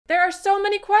There are so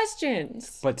many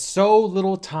questions. But so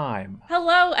little time.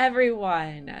 Hello,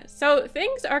 everyone. So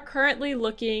things are currently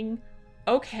looking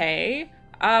okay,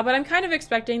 but I'm kind of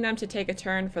expecting them to take a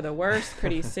turn for the worse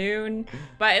pretty soon.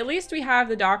 But at least we have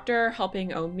the doctor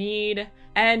helping Omid,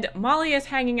 and Molly is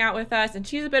hanging out with us, and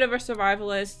she's a bit of a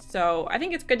survivalist, so I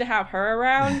think it's good to have her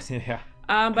around. Yeah.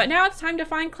 But now it's time to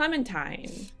find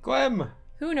Clementine. Clem.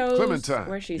 Who knows Clementine,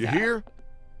 where she's you at? here?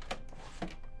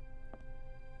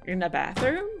 In the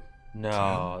bathroom?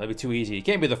 No, that'd be too easy. It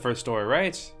can't be the first story,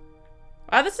 right?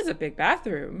 Oh, this is a big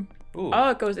bathroom. Ooh.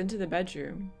 Oh, it goes into the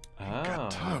bedroom.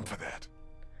 Got time for that.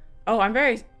 Oh, I'm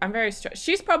very stressed.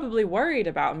 She's probably worried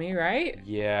about me, right?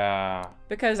 Yeah.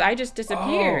 Because I just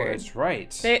disappeared. Oh, that's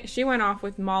right. She went off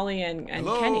with Molly and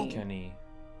Hello? Kenny.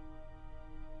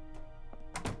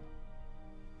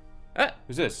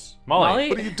 Who's this? Molly. Molly?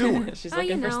 What are you doing? She's Oh,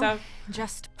 looking you for know, stuff.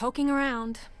 just poking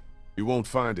around. You won't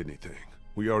find anything.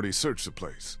 We already searched the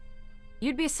place.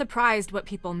 You'd be surprised what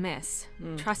people miss.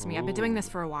 Trust me, I've been doing this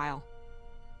for a while.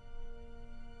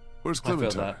 Where's I feel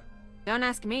Clementine? that. Don't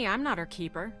ask me, I'm not her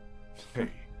keeper. Hey,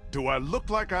 do I look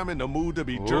like I'm in the mood to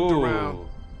be jerked around?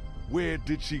 Where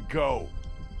did she go?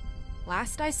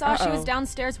 Last I saw, she was Uh-oh.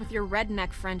 downstairs with your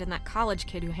redneck friend and that college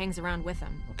kid who hangs around with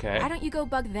him. Okay. Why don't you go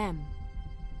bug them?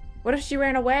 What if she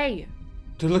ran away?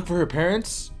 To look for her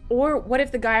parents? Or what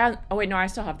if the guy on... Oh, wait, no, I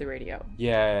still have the radio.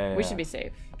 Yeah. We should be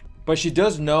safe. But she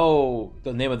does know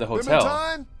the name of the hotel.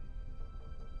 Clementine?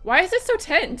 Why is this so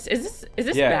tense? Is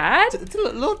this Yeah. bad? It's a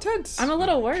little tense. I'm a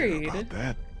little Care worried. about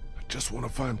that. I just want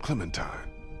to find Clementine.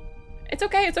 It's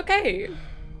okay, it's okay.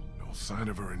 No sign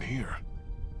of her in here.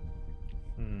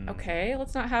 Okay,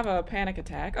 let's not have a panic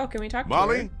attack. Oh, can we talk to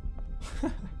Molly?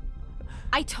 her?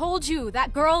 I told you,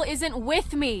 that girl isn't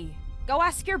with me. Go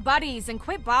ask your buddies and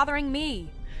quit bothering me.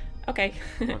 Okay.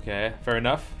 Okay, fair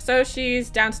enough. So she's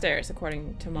downstairs,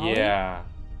 according to Molly. Yeah.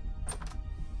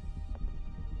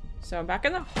 So I'm back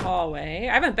in the hallway.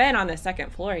 I haven't been on the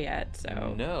second floor yet,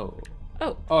 so... No.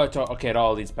 Oh, Oh, it's all, okay, it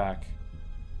all leads back.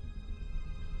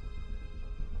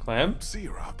 Clem? See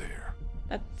her out there.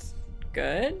 that's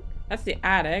good. That's the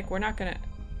attic. We're not gonna...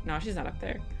 No, she's not up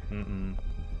there. Mm-mm.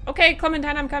 Okay,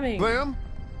 Clementine, I'm coming. Clem?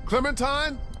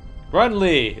 Clementine? Run,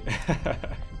 Lee!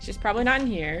 She's probably not in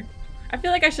here. I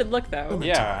feel like I should look, though. Clementine,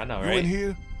 Yeah, I know, You right? in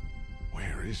here?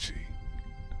 Where is she?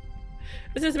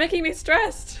 This is making me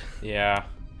stressed. Yeah.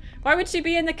 Why would she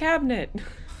be in the cabinet?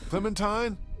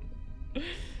 Clementine?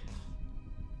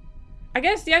 I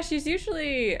guess, yeah, she's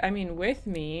usually, I mean, with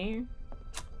me.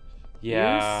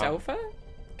 Yeah. Ooh, sofa?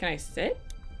 Can I sit?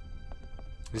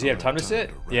 Does he have time to Time sit?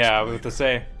 to rest Yeah, I was about to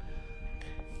say.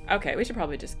 Okay, we should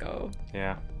probably just go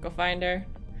Yeah. find her.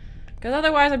 Because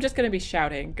otherwise I'm just going to be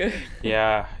shouting.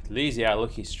 Yeah. Lee's, yeah,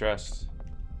 look, he's stressed.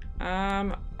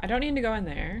 I don't need to go in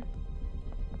there.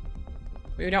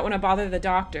 We don't want to bother the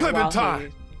doctor while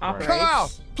Clementine! he operates. Come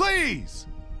out! Please!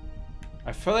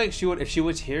 I feel like she would, if she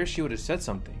was here, she would have said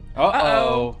something.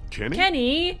 Uh-oh. Kenny?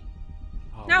 Kenny,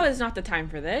 Oh, now is not the time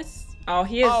for this. Oh,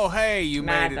 he is. Oh, hey, you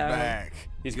mad, made it though. back.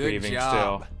 He's Good grieving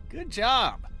job. still. Good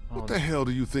job. What the hell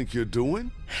do you think you're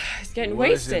doing? He's getting What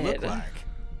does wasted. it look like?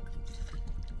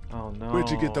 Oh, no. Where'd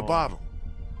you get the bottle?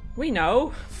 We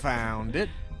know. Found it.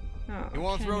 Oh, You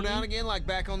want to throw Kenny. down again like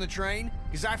back on the train?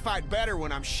 Because I fight better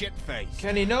when I'm shit-faced.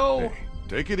 Kenny, no. Hey,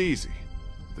 take it easy.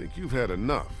 Think you've had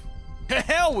enough. To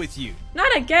hell with you.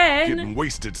 Not again. Getting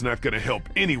wasted's not gonna help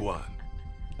anyone.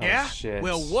 Oh, Yeah? shit.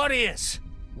 Well, what is?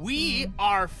 We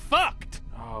are fucked.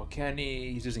 Oh,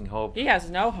 Kenny, he's losing hope. He has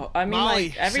no hope. I mean, Molly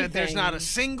like, everything. said there's not a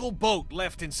single boat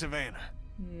left in Savannah.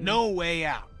 No way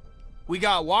out. We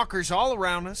got walkers all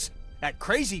around us. That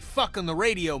crazy fuck on the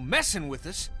radio messing with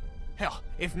us. Hell,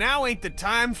 if now ain't the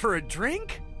time for a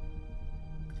drink?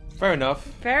 Fair enough.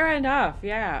 Fair enough,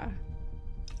 yeah.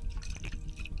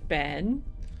 Ben.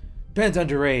 Ben's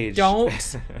underage. Don't.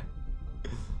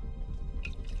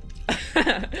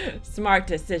 Smart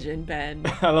decision, Ben.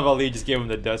 I love how Lee just gave him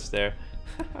the dust there.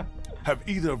 Have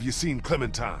either of you seen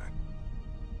Clementine?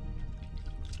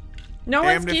 No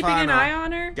one's Damned if keeping I an know. eye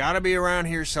on her? Gotta be around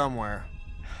here somewhere.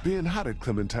 Ben, how did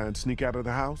Clementine sneak out of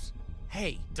the house?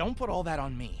 Hey, don't put all that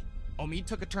on me. Omid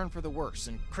took a turn for the worse,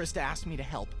 and Krista asked me to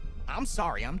help. I'm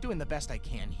sorry, I'm doing the best I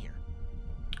can here.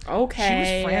 Okay.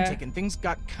 She was frantic, and things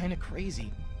got kind of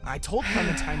crazy. I told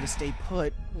Clementine to stay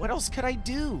put. What else could I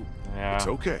do? Yeah. It's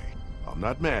okay. I'm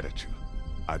not mad at you.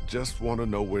 I just want to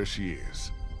know where she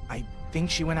is. I think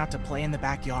she went out to play in the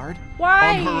backyard.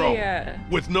 Why? On her own.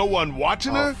 With no one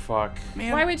watching Oh, her? fuck.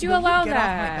 Man, Why would you will allow get off my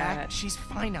that? back? She's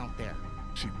fine out there.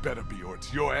 She better be, or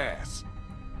it's your ass.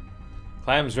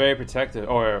 Clem's very protective.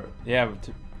 Or, yeah,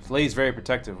 Lee's very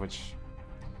protective, which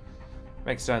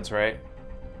makes sense, right?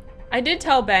 I did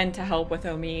tell Ben to help with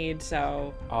Omid,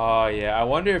 so... Oh, yeah. I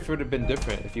wonder if it would have been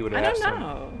different if you would have asked him. I don't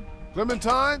know.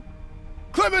 Clementine?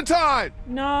 Clementine!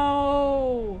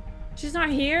 No! She's not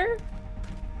here?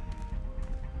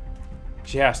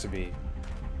 She has to be.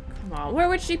 Come on, where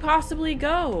would she possibly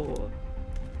go?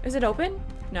 Is it open?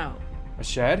 No. A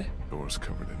shed? Doors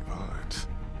covered in vines.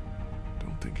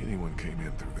 Don't think anyone came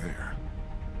in through there.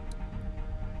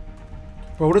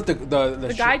 Bro, what if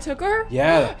the guy took her?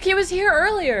 Yeah. He was here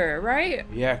earlier, right?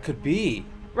 Yeah, it could be.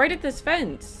 Right at this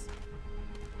fence.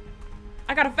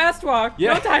 I got a fast walk.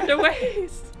 Yeah. No time to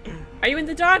waste. Are you in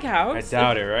the doghouse? I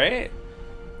doubt it, right?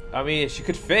 I mean, she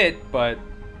could fit, but...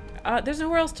 There's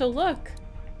nowhere else to look.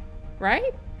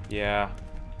 Right? Yeah.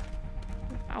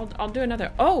 I'll do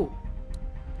another... Oh!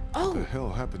 What the Oh! hell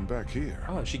happened back here?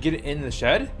 Oh, she get it in the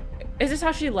shed? Is this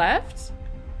how she left?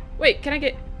 Wait, can I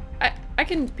get... I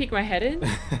can peek my head in?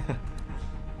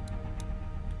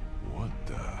 What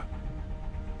the?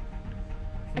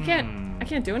 I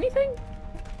can't do anything?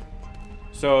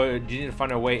 So, do you need to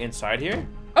find a way inside here?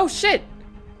 Oh shit!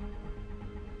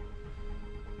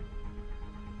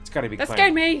 It's gotta be That Clem.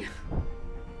 scared me!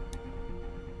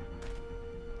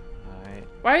 Alright.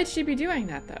 Why would she be doing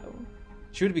that though?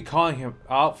 She would be calling him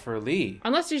out for Lee.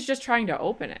 Unless she's just trying to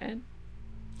open it.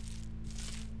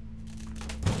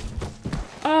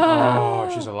 Oh,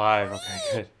 she's alive.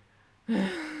 Okay, good.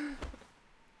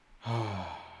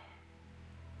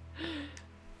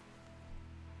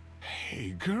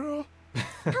 Hey, girl?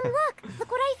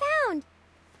 Look what I found.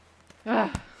 Ugh,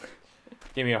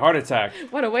 Gave me a heart attack.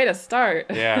 what a way to start.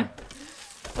 Yeah.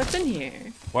 What's in here?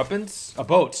 Weapons? A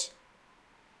boat.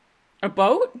 A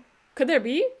boat? Could there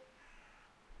be?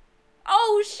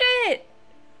 Oh shit!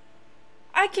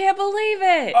 I can't believe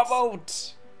it! A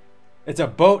boat! It's a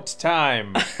boat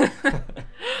time.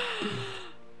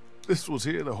 This was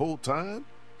here the whole time?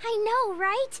 I know,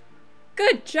 right?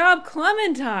 Good job,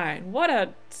 Clementine! What a...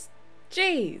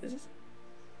 Jeez.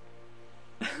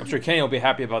 I'm sure Kenny will be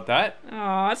happy about that.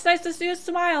 Oh, it's nice to see a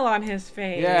smile on his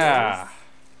face. Yeah.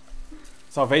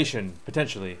 Salvation,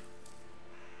 potentially.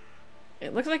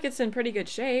 It looks like it's in pretty good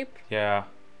shape. Yeah.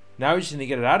 Now we just need to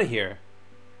get it out of here.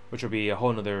 Which will be a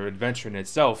whole nother adventure in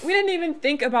itself. We didn't even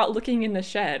think about looking in the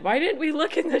shed. Why didn't we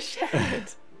look in the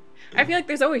shed? I feel like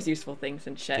there's always useful things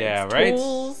in sheds. Yeah, right?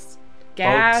 Tools,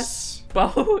 gas,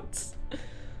 boats.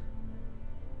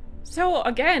 So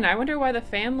again, I wonder why the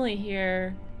family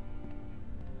here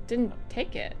didn't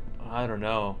take it. I don't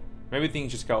know. Maybe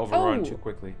things just got overrun Oh. too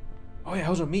quickly. Oh yeah,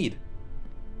 how's Omid?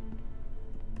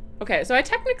 Okay, so I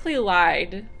technically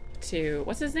lied to,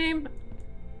 what's his name?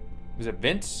 Was it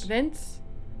Vince? Vince?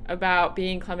 About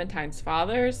being Clementine's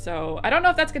father, so I don't know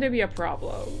if that's gonna be a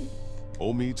problem.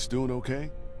 Omid's doing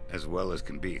okay? As well as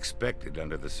can be expected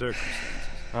under the circumstances.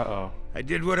 Uh-oh. I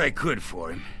did what I could for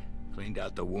him. Cleaned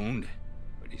out the wound,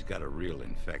 but he's got a real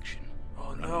infection.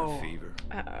 Oh Running no. a fever.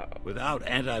 Uh-oh. Without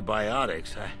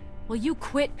antibiotics, Will you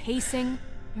quit pacing?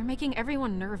 You're making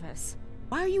everyone nervous.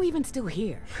 Why are you even still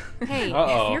here? Hey,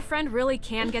 Uh-oh. if your friend really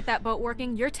can get that boat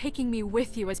working, you're taking me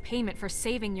with you as payment for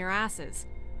saving your asses.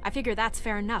 I figure that's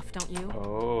fair enough, don't you?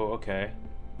 Oh, okay.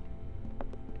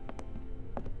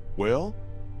 Well?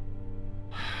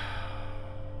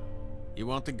 You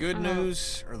want the good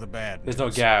news or the bad news? There's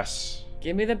no gas.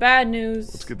 Give me the bad news.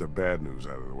 Let's get the bad news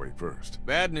out of the way first.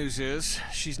 Bad news is,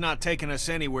 she's not taking us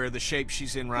anywhere the shape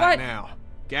she's in right What? now.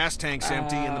 Gas tank's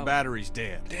empty and the battery's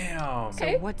dead. Damn.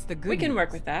 Okay, What's the good we can news?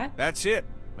 work with that. That's it.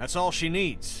 That's all she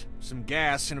needs. Some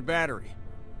gas and a battery.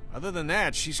 Other than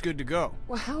that, she's good to go.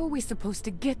 Well, how are we supposed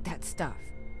to get that stuff?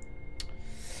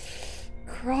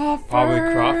 Crawford. Probably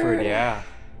Crawford, yeah.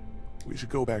 We should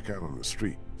go back out on the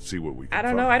street, see what we can I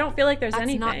don't know. find. I don't feel like there's That's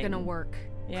anything. not gonna work.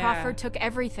 Yeah. Crawford took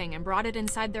everything and brought it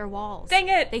inside their walls. Dang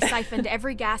it! They siphoned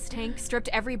every gas tank, stripped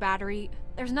every battery.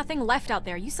 There's nothing left out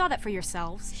there. You saw that for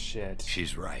yourselves. Shit.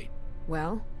 she's right.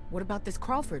 Well, what about this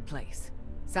Crawford place?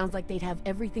 Sounds like they'd have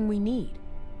everything we need.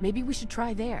 Maybe we should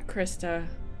try there. Krista,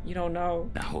 you don't know.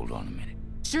 Now hold on a minute.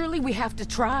 Surely we have to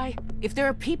try. If there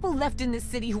are people left in this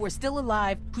city who are still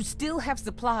alive, who still have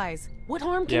supplies, what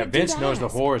harm can Yeah, it do Vince to knows the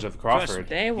ask? horrors of Trust Crawford.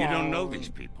 me, They you don't know won't. these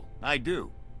people. I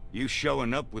do. You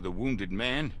showing up with a wounded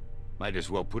man, might as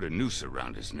well put a noose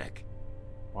around his neck.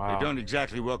 Wow. They don't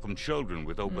exactly welcome children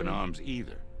with open arms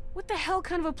either. What the hell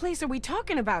kind of a place are we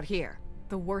talking about here?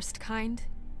 The worst kind?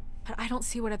 But I don't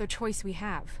see what other choice we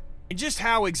have. And just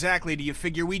how exactly do you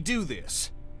figure we do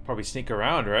this? Probably sneak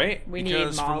around, right? We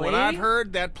Because need Molly. from what I've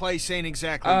heard, that place ain't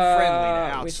exactly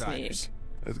friendly to we outsiders. sneak.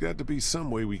 There's got to be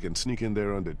some way we can sneak in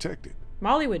there undetected.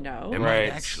 Molly would know. There might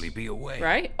actually be a way.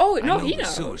 Right? Oh, no, he I know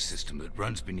knows. the sewer system that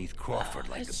runs beneath Crawford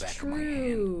like the back of my hand.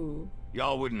 True.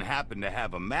 Y'all wouldn't happen to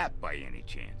have a map by any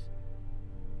chance?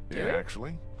 Yeah,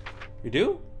 actually. You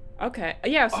do? Okay.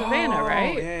 Yeah, Savannah,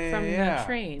 right? From yeah. the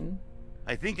train.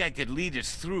 I think I could lead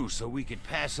us through so we could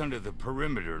pass under the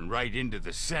perimeter and right into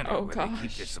the center Oh, where they keep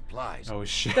gosh. their supplies. Oh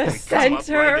shit. The We come up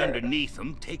center. right underneath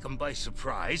them, take them by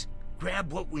surprise,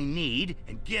 grab what we need,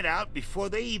 and get out before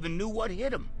they even knew what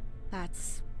hit them.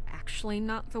 That's actually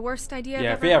not the worst idea I've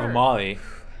Yeah, if ever we have a heard. Molly.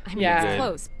 I mean, Yeah. it's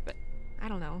close, but I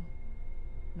don't know.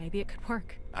 Maybe it could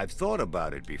work. I've thought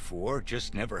about it before,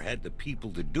 just never had the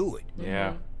people to do it.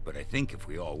 Yeah. But I think if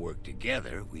we all work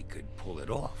together, we could pull it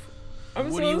off. I'm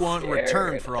What so do you want in return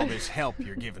scared. for all this help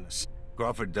you're giving us?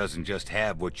 Crawford doesn't just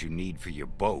have what you need for your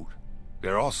boat.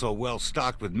 They're also well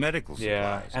stocked with medical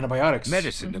Yeah. supplies. Antibiotics.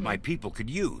 Medicine that my people could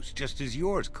use, just as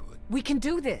yours could. We can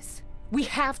do this. We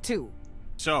have to.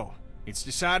 So, it's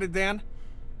decided then?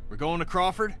 We're going to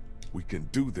Crawford? We can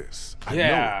do this. I know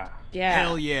Yeah. Yeah.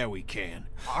 Hell yeah, we can.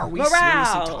 Are we Morale.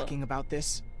 seriously talking about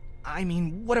this? I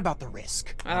mean, what about the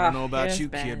risk? I don't know about yes, you,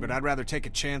 Ben. kid, but I'd rather take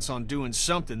a chance on doing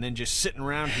something than just sitting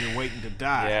around here waiting to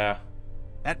die. Yeah.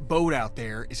 That boat out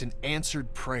there is an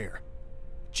answered prayer.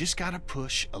 Just gotta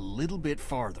push a little bit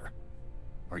farther.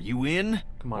 Are you in?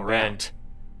 Come on, or Ben. out?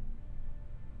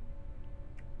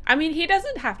 I mean, he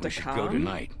doesn't have to We should come. go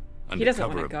tonight, He under doesn't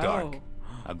cover want of to dark. go.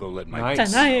 I'll go let my Nice.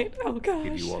 people Tonight. Oh, gosh.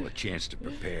 give you all a chance to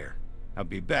prepare. I'll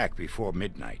be back before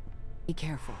midnight. Be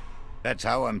careful. That's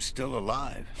how I'm still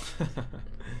alive.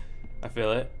 I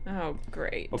feel it. Oh,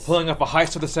 great. We're pulling up a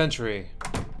heist of the century.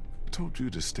 told you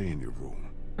to stay in your room.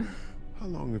 How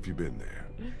long have you been there?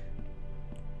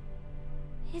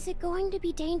 Is it going to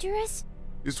be dangerous?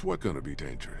 Is what gonna be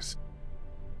dangerous?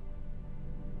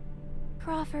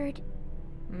 Crawford.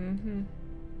 Mm-hmm.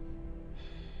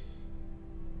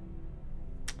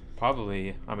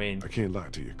 Probably. I mean, I can't lie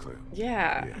to you, Clem.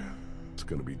 Yeah. Yeah, it's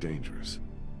gonna be dangerous.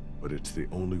 But it's the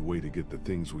only way to get the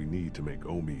things we need to make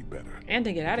Omid better. And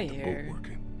to get out of the here. boat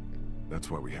working. That's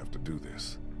why we have to do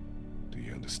this. Do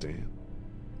you understand?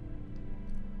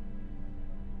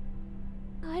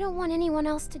 I don't want anyone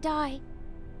else to die.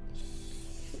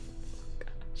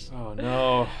 oh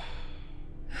no.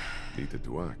 Neither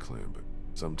do I, Clem, but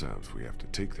sometimes we have to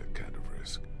take that kind of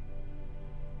risk.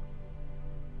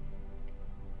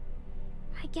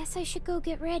 I guess I should go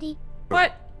get ready.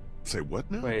 What? Say what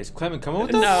now? Wait, is Clement coming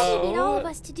with No. us? You needed all of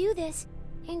us to do this.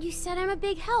 And you said I'm a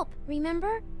big help,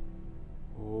 remember?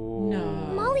 Ooh. No.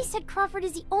 Molly said Crawford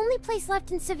is the only place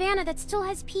left in Savannah that still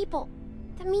has people.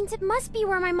 That means it must be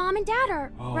where my mom and dad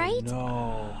are, Oh, right?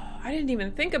 no. I didn't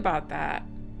even think about that.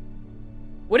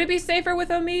 Would it be safer with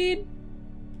Omid?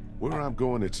 Where I'm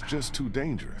going, it's just too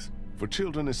dangerous. For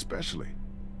children especially.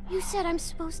 You said I'm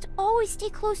supposed to always stay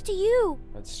close to you.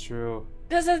 That's true.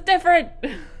 This is different.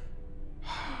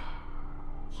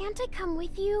 Can't I come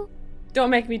with you? Don't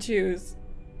make me choose.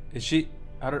 Is she?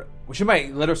 I don't. Well, she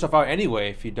might let herself out anyway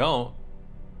if you don't.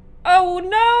 Oh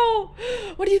no!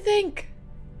 What do you think?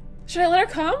 Should I let her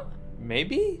come?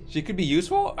 Maybe she could be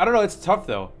useful. I don't know. It's tough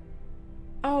though.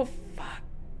 Oh fuck.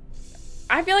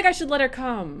 I feel like I should let her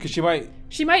come. Cause she might.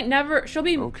 She might never. She'll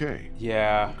be. Okay,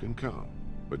 Yeah. you can come.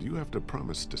 But you have to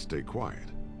promise to stay quiet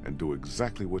and do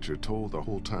exactly what you're told the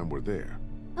whole time we're there.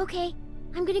 Okay,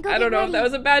 I'm gonna go I get don't know ready. if that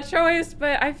was a bad choice,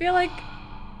 but I feel like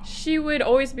she would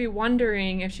always be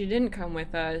wondering if she didn't come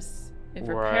with us. If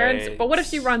her parents. Right. But what if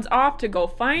she runs off to go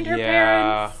find her Yeah.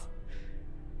 parents?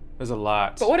 There's a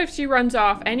lot. But what if she runs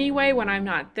off anyway when I'm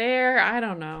not there? I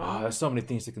don't know. Oh, there's so many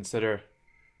things to consider.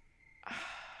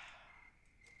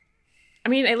 I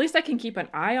mean, at least I can keep an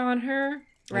eye on her,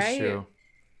 right? That's true.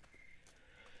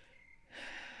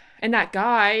 And that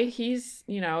guy, he's,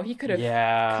 you know, he could have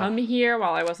Yeah. come here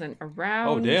while I wasn't around.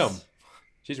 Oh damn.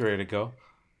 She's ready to go.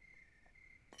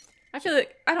 I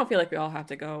don't feel like we all have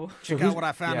to go. So Check out what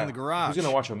I found yeah, in the garage. Who's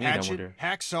gonna watch me? I Hatchet, wonder.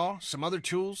 hacksaw, some other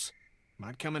tools.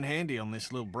 Might come in handy on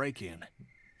this little break-in.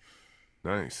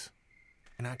 Nice.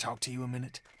 Can I talk to you a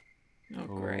minute? Oh,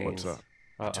 great. What's up?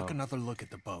 Took another look at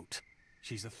the boat.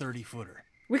 She's a 30-footer.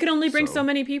 We can only bring So? so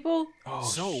many people? Oh,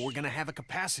 So we're gonna have a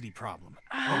capacity problem. Boat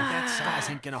that size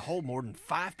ain't gonna hold more than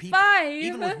 5 people. 5?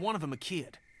 Even with one of them a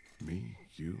kid. Me,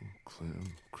 you,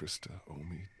 Clem, Krista,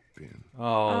 Omi, Ben.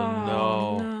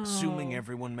 Oh, no. Assuming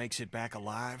everyone makes it back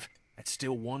alive, that's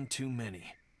still one too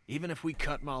many. Even if we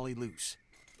cut Molly loose.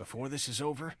 Before this is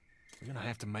over, we're gonna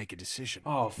have to make a decision.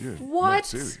 Oh, You're What? not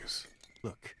serious.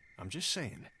 Look, I'm just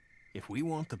saying, if we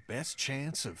want the best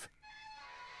chance of...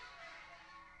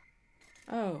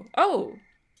 Oh.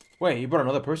 wait, you brought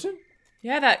another person?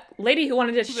 Yeah, that lady who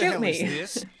wanted to Who the shoot hell me. is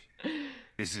this?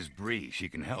 This is Bree. She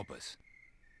can help us.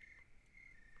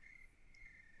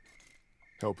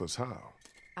 Help us how?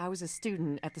 I was a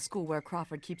student at the school where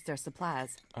Crawford keeps their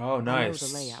supplies. Oh, nice. I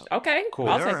know the layout. Okay, cool.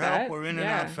 I'll With take our that. help, we're in and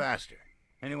out faster.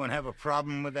 Anyone have a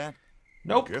problem with that?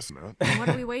 Nope. Guess not. What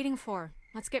are we waiting for?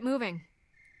 Let's get moving.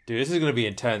 Dude, this is gonna be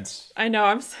intense. I know,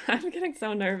 I'm getting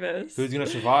so nervous. Who's gonna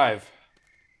survive?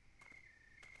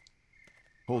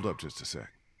 Hold up just a sec.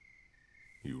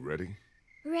 You ready?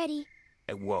 Ready.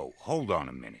 Hey, whoa, hold on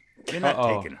a minute. You're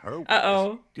not taking her with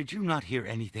Uh-oh. us. Did you not hear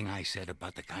anything I said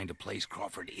about the kind of place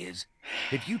Crawford is?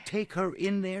 If you take her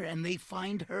in there and they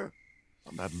find her...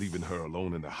 I'm not leaving her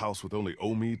alone in the house with only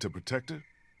Omi to protect her.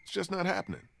 It's just not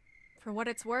happening. For what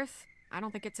it's worth, I don't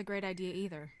think it's a great idea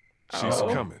either. She's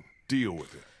coming. Deal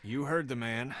with it. You heard the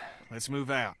man. Let's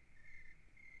move out.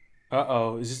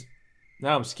 Uh-oh. Is this...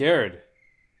 Now I'm scared.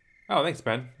 Oh, thanks,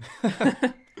 Ben.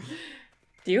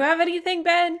 Do you have anything,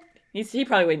 Ben? He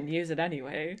probably wouldn't use it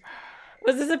anyway.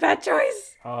 Was this a bad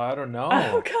choice? Oh, I don't know.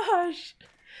 Oh gosh.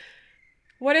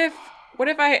 What if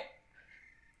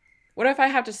I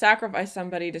have to sacrifice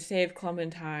somebody to save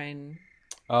Clementine?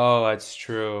 Oh, that's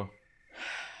true.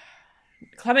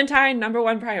 Clementine,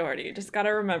 #1 priority. Just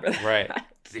gotta remember that. Right.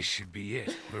 This should be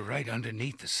it. We're right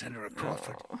underneath the center of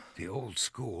Crawford. The old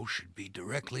school should be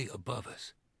directly above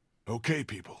us. Okay,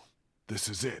 people. This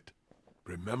is it.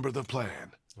 Remember the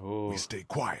plan. Ooh. We stay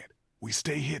quiet, we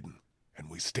stay hidden, and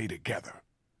we stay together.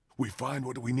 We find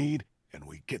what we need, and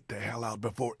we get the hell out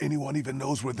before anyone even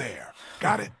knows we're there.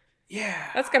 Got it?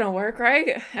 Yeah. That's gonna work,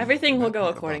 right? Everything will go That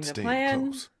part according about to staying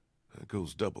plan. close, that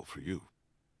goes double for you.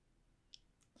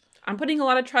 I'm putting a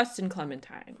lot of trust in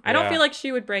Clementine. I don't Yeah. feel like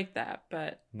she would break that,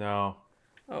 but No.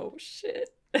 oh shit.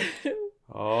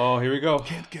 Oh, here we go.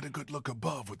 Can't get a good look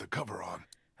above with the cover on.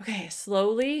 Okay,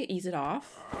 slowly ease it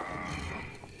off.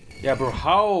 Yeah, bro.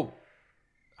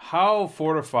 How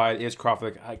fortified is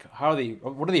Crawford? Like,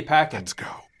 what are they packing? Let's go.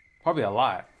 Probably a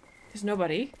lot. There's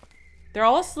nobody. They're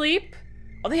all asleep.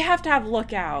 Oh, they have to have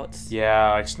lookouts.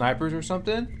 Yeah, like snipers or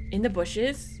something. In the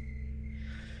bushes.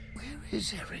 Where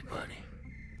is everybody?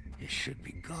 There should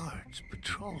be guards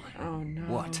patrolling. Oh no.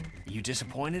 What? You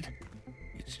disappointed?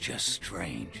 It's just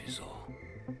strange is all.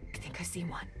 I think I see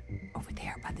one. Over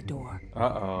there by the door.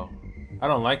 Uh-oh. I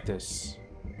don't like this.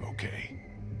 Okay.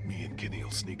 Me and Kenny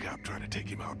will sneak out, try to take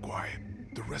him out quiet.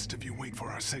 The rest of you wait for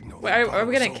our signal. Wait, then are follow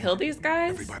we us gonna over. kill these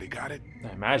guys? Everybody got it?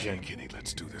 I imagine. Okay, Kenny,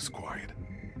 let's do this quiet.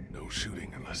 No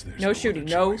shooting unless there's No shooting.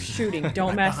 other No choice. shooting.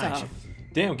 Don't mess up.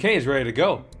 Damn, Kenny's ready to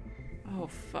go. Oh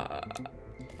fuck.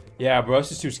 Yeah, bro,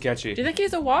 this is too sketchy. Do you think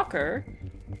he's a walker?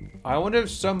 I wonder if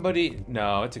somebody...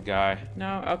 No, it's a guy.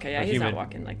 No? Okay, yeah, A he's human. not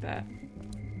walking like that.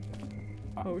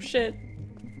 Oh shit.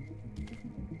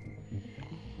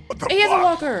 What the He is a fuck?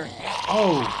 walker!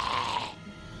 Oh,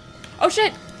 Oh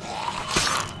shit!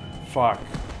 fuck.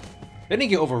 They didn't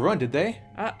get overrun, did they?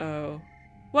 Uh-oh.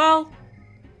 Well,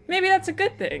 maybe that's a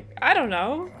good thing. I don't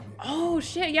know. Oh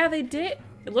shit, yeah, they did.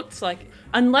 It looks like...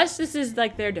 Unless this is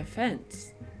like their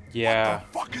defense. Yeah.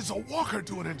 What the fuck is a walker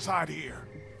doing inside here?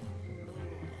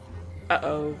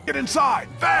 Uh-oh. Get inside,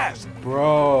 fast!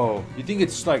 Bro, you think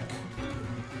it's like...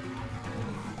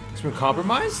 It's been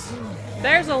compromised?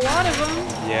 There's a lot of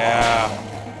them. Yeah.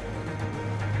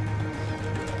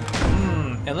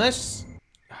 Unless...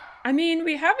 I mean,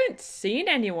 we haven't seen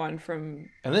anyone from...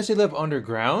 Unless they live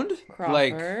underground?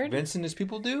 Like Crawford. Vince and his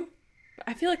people do?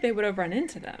 I feel like they would have run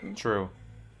into them. True.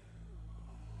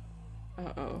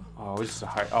 Uh-oh. Oh, it's just a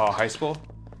high school?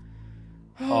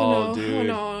 Oh, no. dude.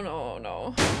 Oh, no,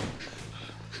 no.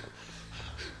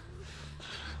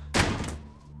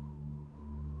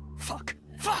 Fuck!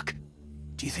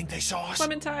 Do you think they saw us?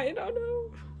 Clementine, oh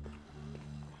no.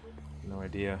 No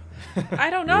idea. I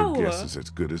don't know. Your guess is as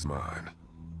good as mine.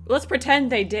 Let's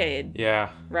pretend they did, Yeah.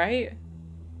 right?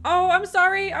 Oh, I'm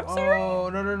sorry. I'm sorry. Oh,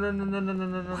 no.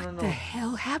 What the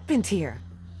hell happened here?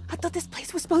 I thought this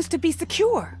place was supposed to be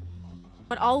secure.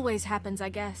 What always happens, I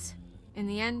guess. In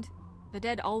the end, the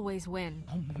dead always win.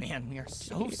 Oh man, we are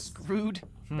so screwed.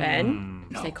 Ben,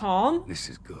 stay calm. This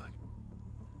is good.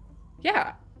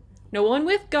 Yeah. No one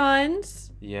with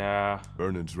guns. Yeah.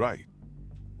 Vernon's right.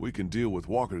 We can deal with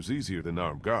walkers easier than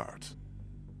armed guards.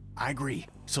 I agree.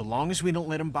 So long as we don't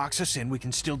let them box us in, we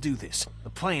can still do this. The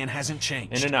plan hasn't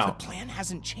changed. In and The out. plan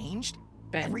hasn't changed?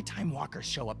 Ben. Every time walkers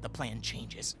show up, the plan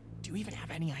changes. Do you even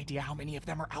have any idea how many of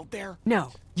them are out there?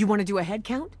 No. You want to do a head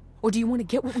count? Or do you want to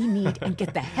get what we need and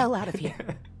get the hell out of here?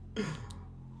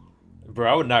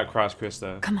 Bro, I would not cross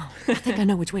Krista. Come on. I think I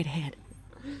know which way to head.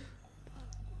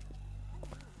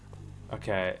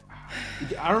 Okay.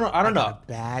 I don't know. A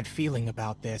bad feeling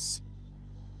about this.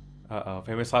 Uh-oh.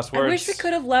 Famous last words. I wish we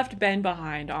could have left Ben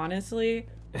behind, honestly.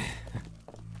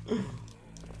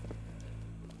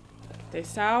 They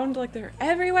sound like they're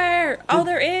everywhere. Oh,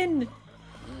 they're in.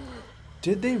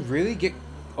 Did they really get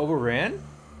overran?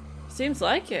 Seems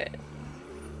like it.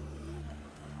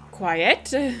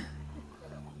 Quiet.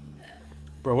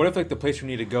 Bro, what if like the place we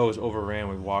need to go is overran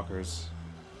with walkers?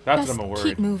 That's what I'm worried.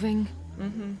 Keep moving.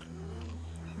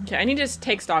 Okay, I need to just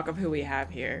take stock of who we have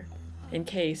here, in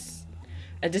case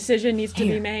a decision needs to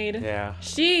be made. Yeah.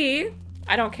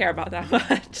 I don't care about that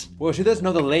much. Well, she does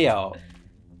know the layout,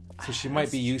 so she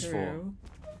might be useful. True.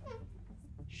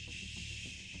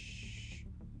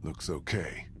 Looks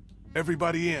okay.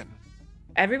 Everybody in.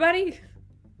 Everybody?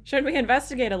 Should we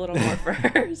investigate a little more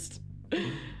first?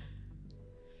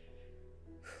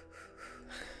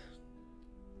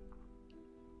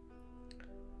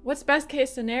 What's best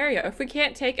case scenario? If we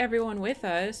can't take everyone with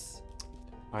us.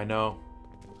 I know.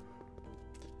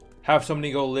 Have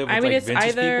somebody go live with I mean, like it's Vince's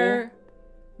either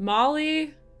people?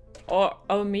 Molly or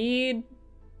Omid,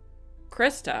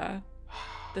 Krista,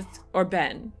 or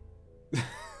Ben.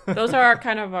 Those are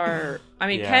kind of our. I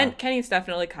mean, Yeah. Kenny's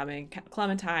definitely coming.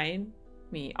 Clementine,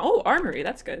 me. Oh, Armory,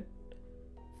 that's good.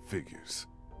 Figures.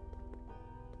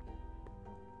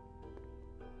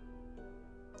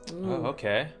 Oh,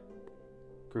 okay.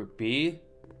 Group B.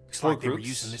 Looks like they were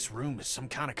using this room as some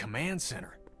kind of command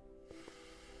center.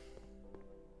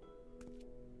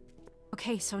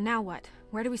 Okay, so now what?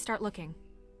 Where do we start looking?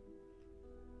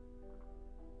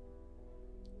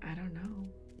 I don't know.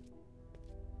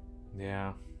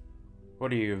 Yeah. Where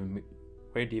do you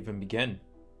even begin?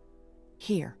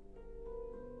 Here.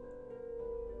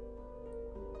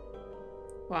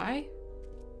 Why?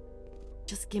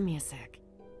 Just give me a sec.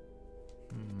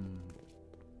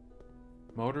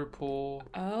 Motor pool.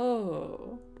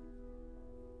 Oh.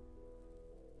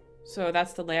 So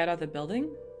that's the layout of the building?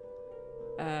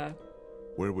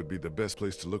 Where would be the best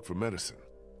place to look for medicine?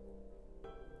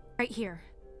 Right here.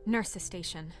 Nurse's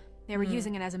station. They were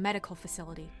using it as a medical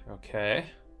facility. Okay.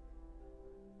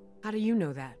 How do you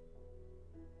know that?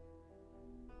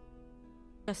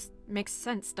 Just makes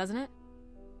sense, doesn't it?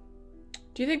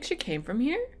 Do you think she came from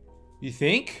here? You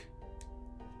think?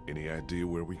 Any idea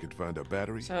where we could find a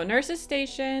battery? So nurse's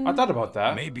station. I thought about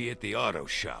that. Maybe at the auto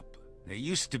shop. There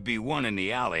used to be one in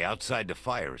the alley outside the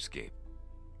fire escape.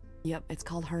 Yep, it's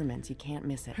called Herman's. You can't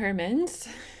miss it. Herman's.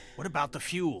 What about the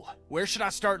fuel? Where should I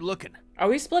start looking? Are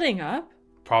we splitting up?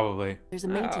 Probably. There's a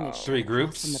maintenance shed 3 across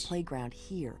groups? from the playground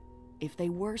here. If they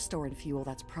were storing fuel,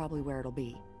 that's probably where it'll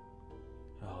be.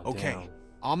 Oh, Okay, damn.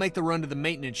 I'll make the run to the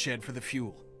maintenance shed for the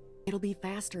fuel. It'll be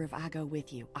faster if I go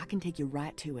with you. I can take you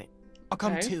right to it. I'll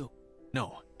come Okay. too.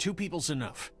 No, 2 people's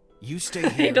enough. You stay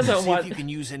here and doesn't see want- if you can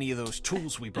use any of those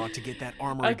tools we brought to get that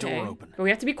armory Okay. door open. But we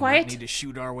have to be We might quiet. need to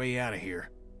shoot our way out of here.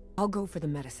 I'll go for the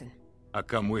medicine. I'll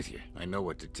come with you. I know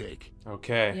what to take.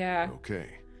 Okay. Yeah. Okay.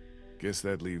 Guess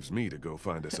that leaves me to go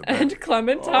find us a battery. And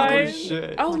Clementine. Oh,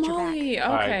 shit. Oh, Watch your back. Molly. Okay.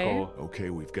 Alright, cool. Okay,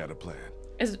 we've got a plan.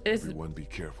 Is Everyone be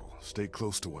careful. Stay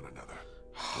close to one another.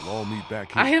 We'll all meet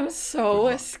back here. I am so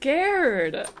luck.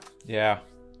 scared. Yeah.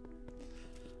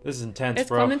 This is intense, Is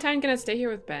bro. Clementine gonna stay here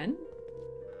with Ben?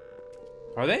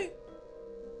 Are they?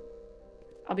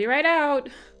 I'll be right out.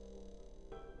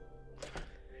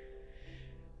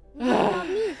 What about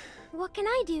me? What can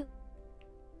I do?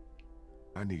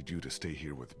 I need you to stay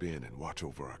here with Ben and watch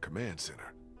over our command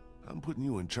center. I'm putting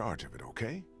you in charge of it,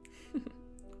 okay?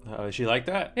 Is she like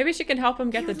that? Maybe she can help him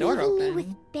get You're the door leaving open. me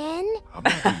with Ben? I'm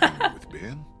not leaving you with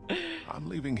Ben. I'm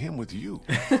leaving him with you.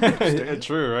 Understand?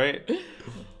 True, right?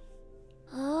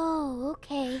 Oh,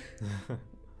 okay.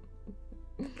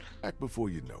 Back before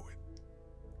you know it.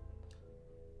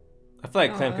 I feel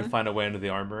like Clem Aw. can find a way into the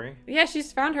armory. Yeah,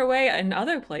 she's found her way in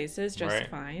other places just Right.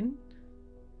 fine.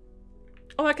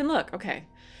 Oh, I can look. Okay.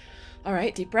 All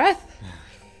right, deep breath.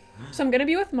 So I'm gonna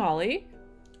be with Molly.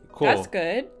 Cool. That's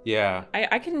good. Yeah.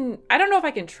 I don't know if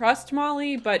I can trust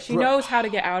Molly, but she Bro- knows how to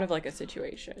get out of like a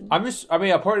situation. I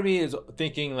mean, a part of me is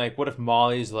thinking, like, what if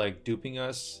Molly's, like, duping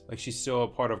us? Like, she's still a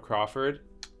part of Crawford?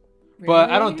 But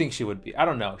I don't Really? think she would be. I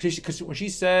don't know. Because when she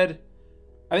said,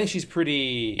 I think she's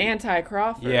pretty...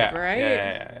 Anti-Crawford, yeah, right?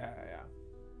 Yeah.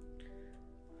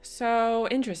 So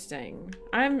interesting.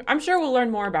 I'm sure we'll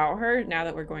learn more about her now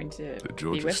that we're going to The be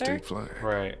Georgia with her. State flag.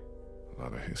 Right. A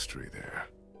lot of history there.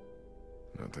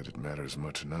 Not that it matters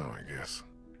much now, I guess.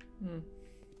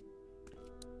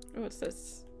 Oh, what's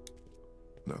this?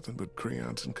 Nothing but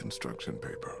crayons and construction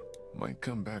paper. Might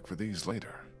come back for these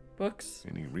later. Books.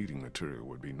 Any reading material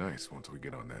would be nice once we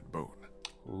get on that boat.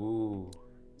 Ooh.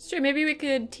 It's true. Maybe we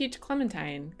could teach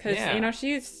Clementine because Yeah. you know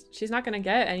she's not gonna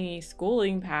get any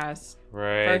schooling past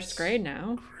Right. first grade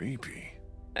now. Creepy.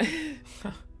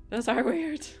 Those are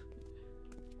weird.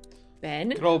 Ben.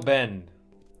 Good old Ben.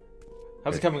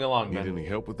 How's it coming along, Need man? any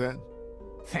help with that?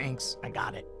 Thanks, I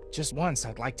got it. Just once,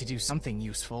 I'd like to do something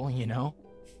useful, you know?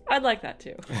 I'd like that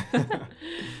too.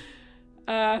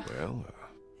 Well,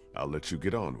 I'll let you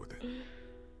get on with it.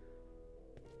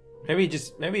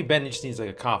 Maybe Ben just needs like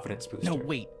a confidence booster. No,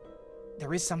 wait.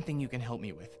 There is something you can help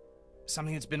me with.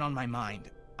 Something that's been on my mind.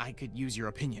 I could use your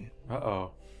opinion.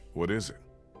 Uh-oh. What is it?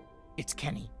 It's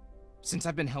Kenny. Since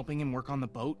I've been helping him work on the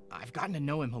boat, I've gotten to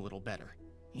know him a little better.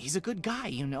 He's a good guy,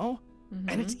 you know?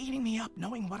 And it's eating me up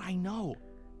knowing what I know.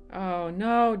 Oh,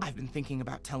 no. I've been thinking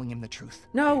about telling him the truth.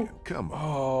 No. Man, come on.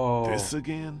 Oh. This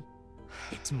again?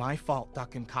 It's my fault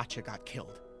Duck and Katya got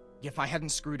killed. If I hadn't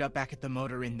screwed up back at the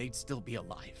motor inn, they'd still be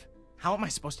alive. How am I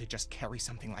supposed to just carry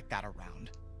something like that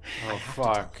around? Oh,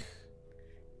 fuck.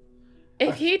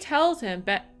 If he tells him,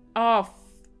 oh.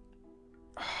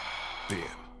 Ben,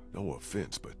 no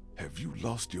offense, but have you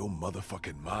lost your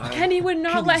motherfucking mind? Kenny would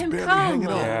not let him barely come. hanging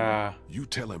on. Yeah. You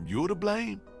tell him you're to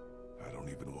blame? I don't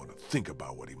even want to think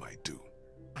about what he might do.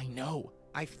 I know.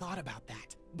 I've thought about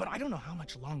that. But I don't know how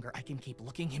much longer I can keep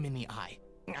looking him in the eye.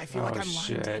 I feel like I'm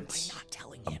lying to him by not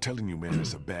telling him. I'm telling you, man,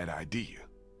 it's a bad idea.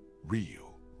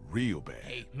 Real bad.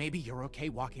 Hey, maybe you're okay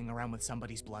walking around with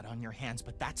somebody's blood on your hands,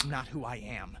 but that's not who I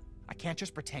am. I can't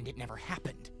just pretend it never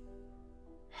happened.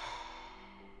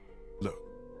 Look,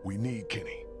 we need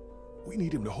Kenny. We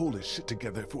need him to hold his shit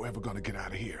together if we're ever gonna get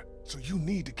out of here. So you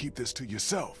need to keep this to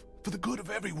yourself, for the good of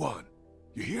everyone.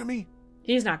 You hear me?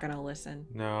 He's not gonna listen.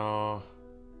 No.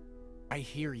 I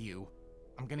hear you.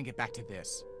 I'm gonna get back to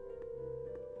this.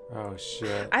 Oh,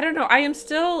 shit. I don't know. I am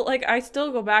still, like, I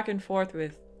still go back and forth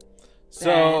with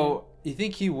So, you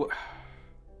think he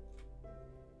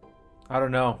I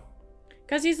don't know.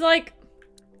 Because he's like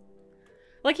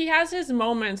he has his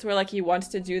moments where, like, he wants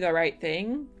to do the right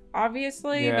thing,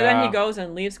 obviously. Yeah. But then he goes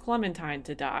and leaves Clementine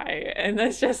to die. And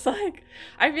that's just, like,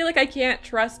 I feel like I can't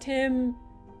trust him.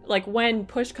 Like, when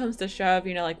push comes to shove,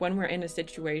 you know, like, when we're in a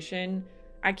situation,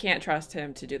 I can't trust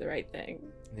him to do the right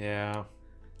thing. Yeah.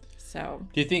 So.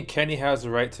 Do you think Kenny has the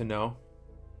right to know?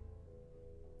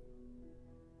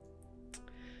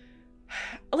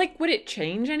 Like, would it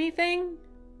change anything?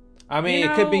 I mean,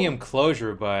 You it could bring know- him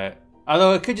closure, but...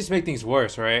 Although it could just make things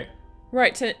worse, right?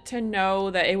 Right, to know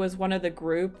that it was one of the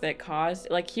group that caused...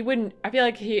 Like, he wouldn't... I feel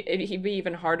like he'd be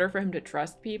even harder for him to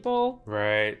trust people.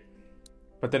 Right.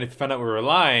 But then if you found out we were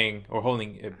lying or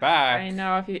holding it back... I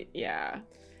know, if he... Yeah.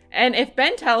 And if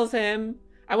Ben tells him,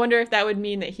 I wonder if that would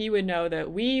mean that he would know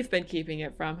that we've been keeping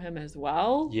it from him as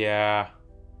well. Yeah.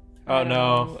 I Oh, don't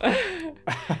no. know.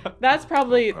 That's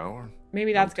probably... Power?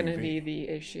 Maybe that's No going to TV. be the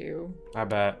issue. I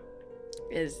bet.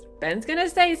 Is Ben's going to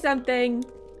say something.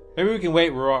 Maybe we can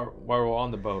wait while we're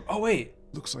on the boat. Oh, wait.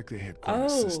 Looks like they had quite a Oh.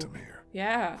 system here.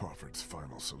 Yeah. Crawford's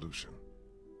final solution.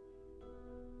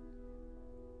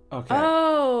 Okay.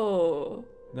 Oh.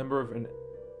 Number of...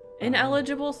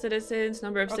 Ineligible citizens,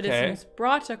 number of Okay. citizens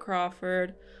brought to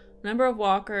Crawford, number of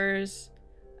walkers,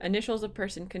 initials of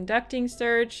person conducting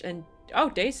search, and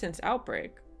days since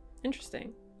outbreak.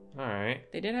 Interesting. All right.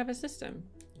 They did have a system.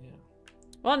 Yeah.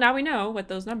 Well, now we know what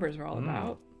those numbers are all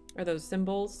about. Or those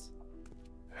symbols.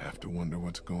 Have to wonder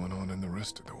what's going on in the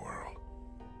rest of the world.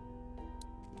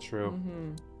 True.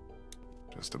 Mm-hmm.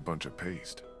 Just a bunch of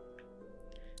paste.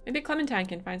 Maybe Clementine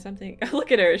can find something.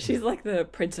 Look at her. She's like the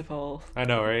principal. I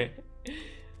know, right?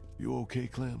 You okay,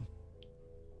 Clem?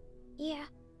 Yeah.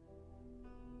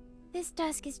 This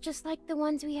desk is just like the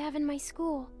ones we have in my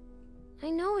school. I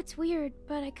know it's weird,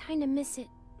 but I kind of miss it,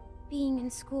 being in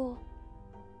school.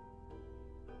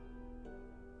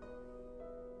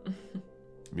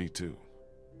 Me too.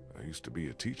 I used to be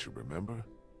a teacher, remember?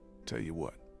 Tell you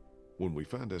what, when we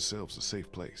find ourselves a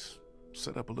safe place,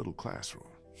 set up a little classroom.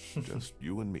 Just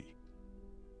you and me.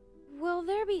 Will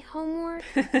there be homework?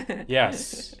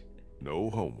 Yes. No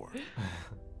homework.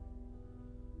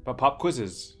 But pop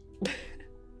quizzes.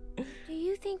 Do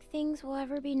you think things will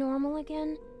ever be normal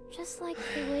again? Just like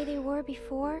the way they were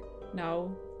before?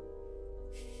 No.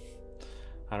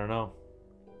 I don't know.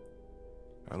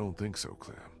 I don't think so,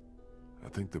 Clem. I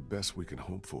think the best we can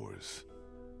hope for is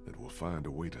that we'll find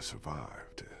a way to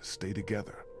survive, to stay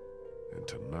together, and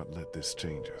to not let this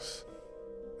change us.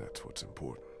 That's what's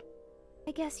important.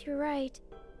 I guess you're right.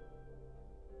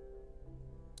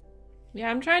 Yeah,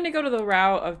 I'm trying to go to the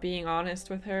route of being honest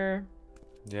with her.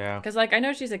 Yeah. Because, like, I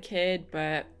know she's a kid,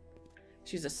 but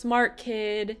she's a smart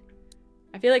kid.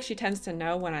 I feel like she tends to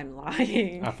know when I'm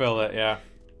lying. I feel it, yeah.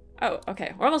 Oh,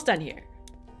 okay. We're almost done here.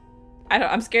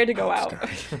 I'm scared to go out.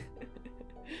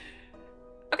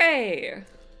 Okay.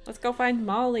 Let's go find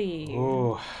Molly.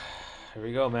 Ooh. Here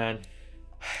we go, man.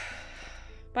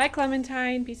 Bye,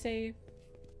 Clementine. Be safe.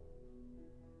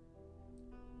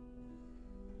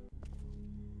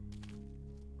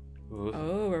 Ooh.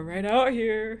 Oh, we're right out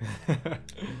here.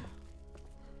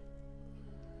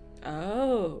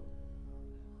 Oh.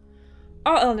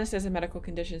 All illnesses and medical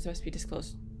conditions must be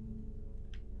disclosed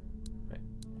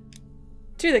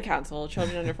to the council.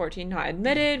 Children under 14 not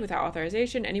admitted without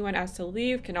authorization. Anyone asked to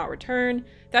leave cannot return.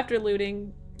 Theft or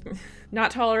looting not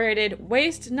tolerated.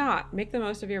 Waste not. Make the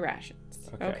most of your rations.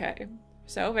 Okay.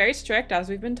 So very strict, as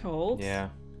we've been told. Yeah.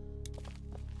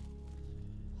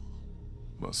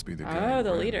 Must be the guy Oh, the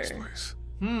who ran leader. this place.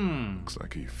 Looks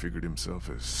like he figured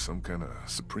himself as some kind of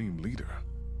supreme leader.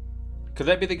 Could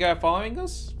that be the guy following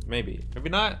us? Maybe. Maybe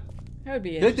not. That would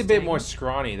be He looked a interesting. bit more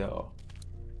scrawny though.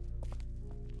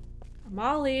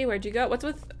 Molly, where'd you go? What's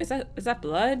with... Is that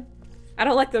blood? I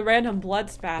don't like the random blood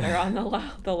spatter on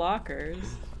the lockers.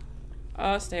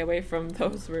 Oh, stay away from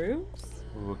those rooms.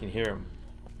 Ooh, we can hear him.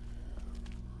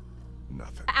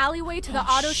 Nothing. The alleyway to the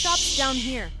auto shop's down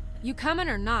here. You coming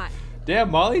or not? Damn,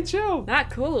 Molly, chill. Not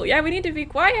cool. Yeah, we need to be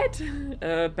quiet.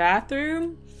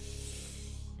 Bathroom.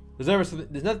 There's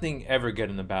nothing ever good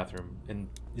in the bathroom in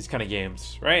these kind of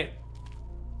games, right?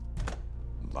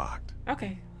 Locked.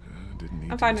 Okay. Didn't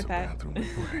need I'm to fine use with the that. bathroom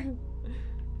anyway.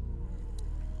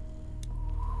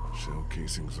 Shell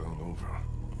casings all over.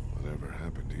 Whatever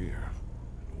happened here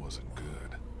wasn't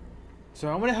good. So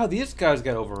I wonder how these guys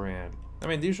got overran. I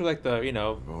mean, these are like the, you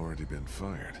know, They've already been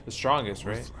fired. the strongest,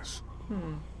 right? Worthless.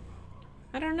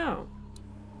 I don't know.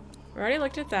 We already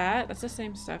looked at that. That's the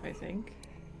same stuff, I think.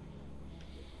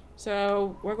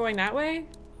 So, we're going that way?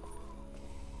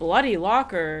 Bloody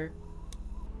locker.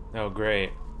 Oh,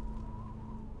 great.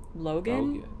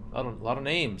 Logan? A lot of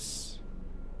names.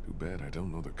 Too bad I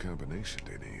don't know the combination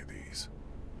to any of these.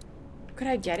 Could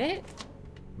I get it?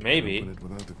 Maybe. Open it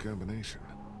without the combination.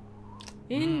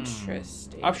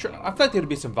 Interesting. I'm sure. I feel like there'd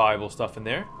be some valuable stuff in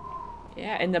there.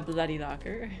 Yeah, in the bloody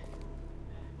locker.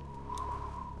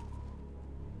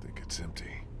 Think it's empty.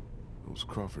 Those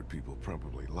Crawford people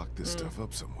probably locked this stuff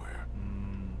up somewhere.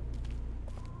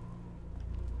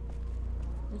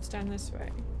 What's down this way?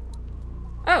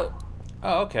 Oh!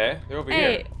 Oh, okay. They're over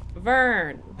Hey, here.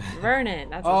 Vernon.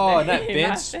 That's his Oh, name. not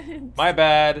Vince. Vince. My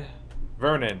bad.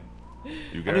 Vernon. You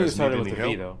I knew it guys started need with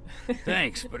any a V help? though.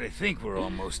 Thanks, but I think we're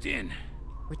almost in.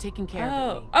 We're taking care of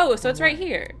Oh. it. Oh, so it's right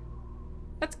here.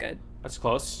 That's good. That's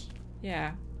close.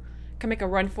 Yeah. Can make a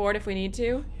run for it if we need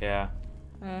to. Yeah.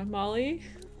 Molly?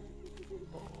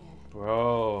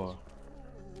 Bro.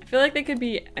 I feel like they could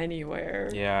be anywhere.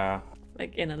 Yeah.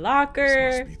 Like in a This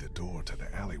locker. must be the door to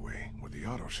the alleyway where the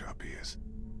auto shop is.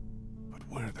 But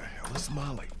where the hell is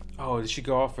Molly? Oh, did she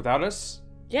go off without us?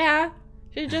 Yeah.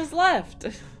 She just left.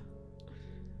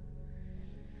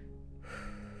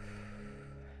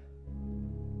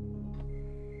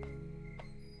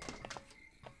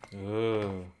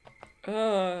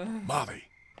 Ugh. Molly,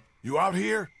 you out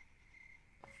here?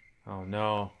 Oh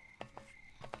no.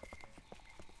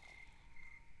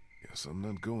 Guess I'm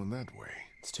not going that way.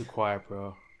 It's too quiet,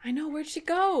 bro. I know. Where'd she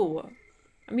go?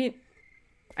 I mean,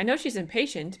 I know she's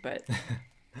impatient, but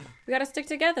we gotta stick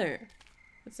together.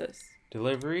 What's this?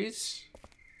 Deliveries?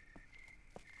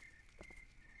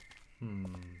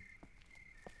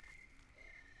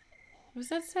 What does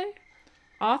that say?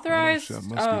 Auto Authorized? shop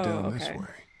must Oh, be down okay. this way.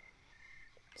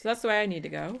 So that's the way I need to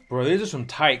go. Bro, these are some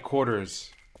tight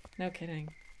quarters. No kidding.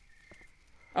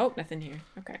 Oh, nothing here.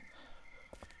 Okay.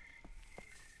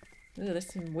 Ooh,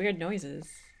 there's some weird noises.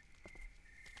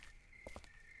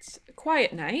 It's a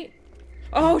quiet night.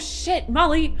 Oh shit,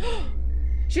 Molly!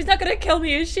 She's not gonna kill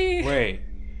me, is she? Wait.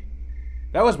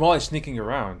 That was Molly sneaking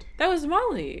around. That was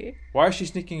Molly. Why is she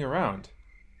sneaking around?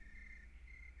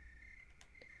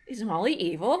 Is Molly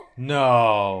evil?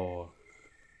 No.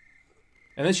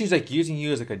 And then she's like using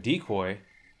you as like a decoy.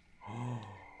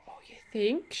 You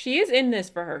think? She is in this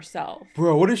for herself.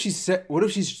 Bro, what if she said? What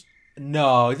if she's?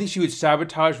 No, I think she would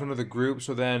sabotage one of the groups,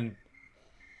 so then,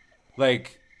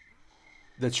 like,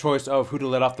 the choice of who to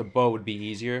let off the boat would be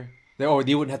easier. Or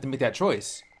they wouldn't have to make that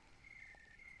choice.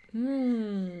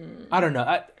 I don't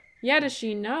know. Yeah, does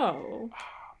she know?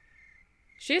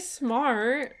 She's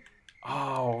smart.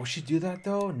 Oh, would she do that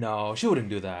though? No, she wouldn't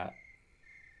do that.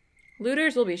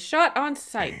 Looters will be shot on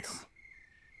sight.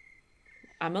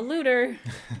 I'm a looter.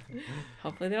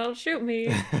 Hopefully they don't shoot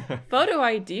me. Photo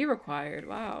ID required.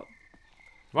 Wow.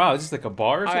 Wow, is this like a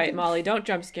bar or All something? right, Molly, don't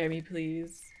jump scare me,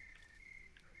 please.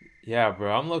 Yeah,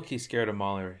 bro, I'm low-key scared of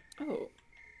Molly. Oh.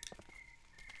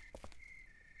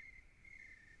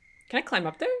 Can I climb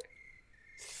up there?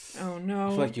 Oh no. I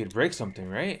feel like you'd break something,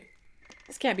 right?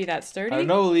 This can't be that sturdy. I don't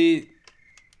know, Lee.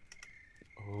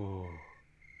 Oh.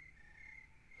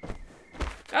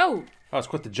 Oh, Oh, it's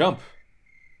quite the jump.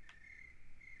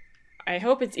 I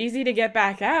hope it's easy to get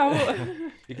back out.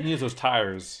 You can use those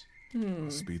tires.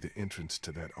 Must be the entrance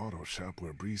to that auto shop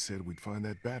where Bree said we'd find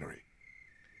that battery.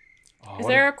 Oh, Is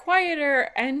there a quieter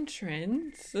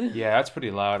entrance? Yeah, that's pretty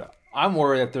loud. I'm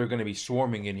worried that they're going to be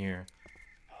swarming in here.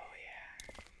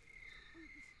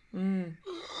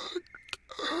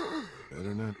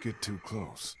 Better not get too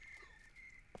close.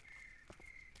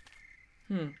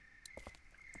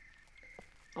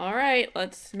 All right,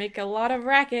 let's make a lot of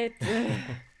racket.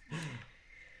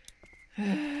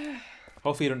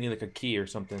 Hopefully you don't need like a key or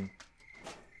something.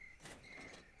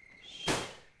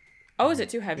 Oh, is it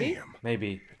too heavy? Damn,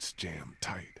 Maybe. it's jammed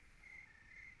tight.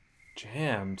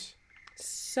 Jammed.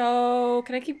 So,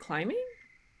 can I keep climbing?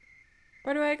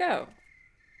 Where do I go?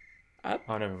 Up?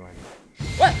 Oh, never mind.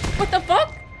 What? What the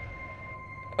fuck?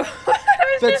 I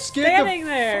was That just scared the standing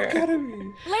there. fuck out of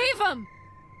me. Leave him!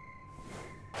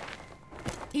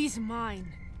 He's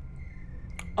mine.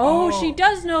 Oh, she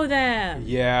does know them.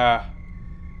 Yeah.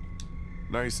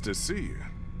 Nice to see you.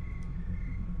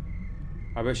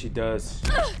 I bet she does.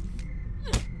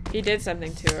 He did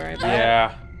something to her, I bet.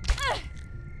 Yeah.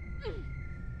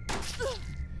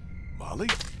 Molly?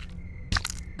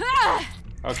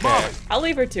 Okay. I'll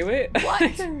leave her to it.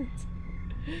 What?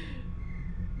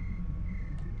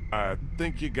 I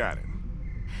think you got him.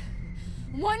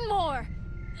 One more.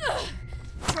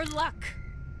 For luck.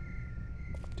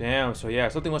 Damn, so yeah,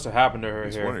 something must have happened to her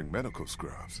He's here. wearing medical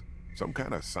scrubs. Some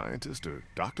kind of scientist or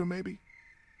doctor, maybe?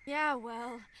 Yeah,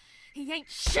 well, he ain't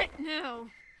shit now.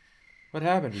 What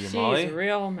happened to you, Molly? She's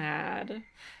real mad.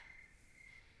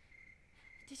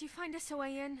 Did you find us a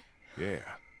way in? Yeah,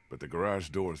 but the garage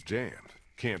door's jammed.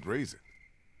 Can't raise it.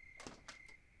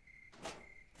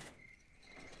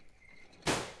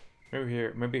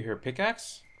 Maybe her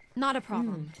pickaxe? Not a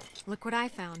problem. Look what I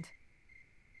found.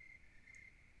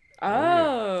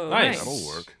 Oh, Nice. That'll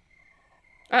work.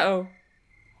 Uh-oh.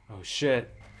 Oh shit.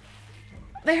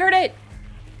 They heard it.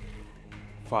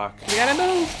 Fuck. We gotta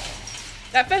move.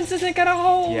 That fence isn't gonna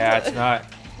hold. Yeah, it's not.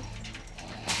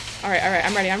 All right,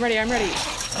 I'm ready.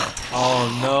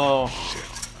 Oh no.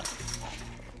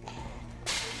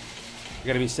 You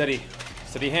gotta be steady.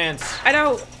 Steady hands. I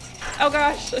know. Oh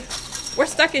gosh. We're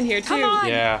stuck in here too. Come on.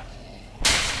 Yeah.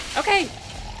 Okay.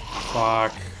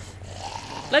 Fuck.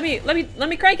 Let me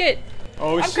crank it.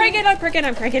 Oh I'm shit. cranking it.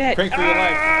 Crank for your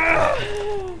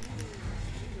life.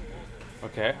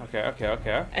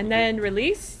 Okay. And then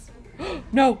release.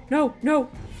 No.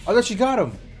 I thought she got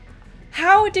him.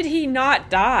 How did he not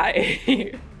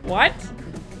die? What?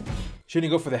 She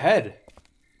didn't go for the head.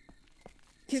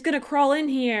 He's gonna crawl in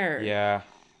here. Yeah.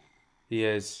 He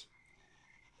is.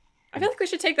 I feel like we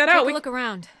should take that Take out. a look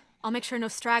around. I'll make sure no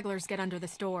stragglers get under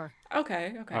this door.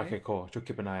 Okay. Okay, cool. She'll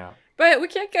keep an eye out. But we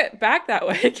can't get back that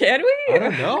way, can we? I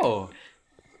don't know.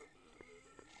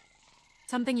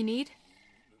 Something you need?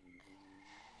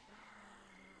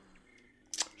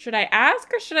 Should I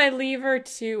ask or should I leave her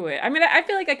to it? I mean, I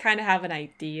feel like I kind of have an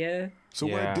idea. So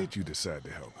Yeah. why did you decide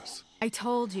to help us? I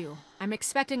told you. I'm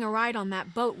expecting a ride on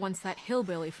that boat once that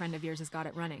hillbilly friend of yours has got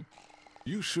it running.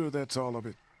 You sure that's all of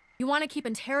it? You want to keep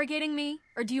interrogating me?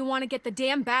 Or do you want to get the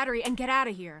damn battery and get out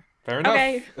of here? Fair enough.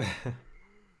 Okay.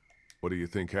 What do you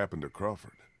think happened to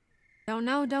Crawford? Don't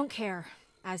know, don't care.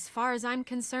 As far as I'm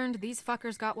concerned, these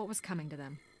fuckers got what was coming to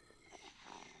them.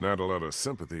 Not a lot of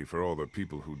sympathy for all the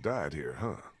people who died here,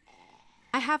 huh?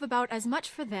 I have about as much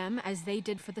for them as they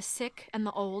did for the sick and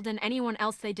the old and anyone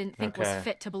else they didn't think was Okay.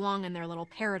 fit to belong in their little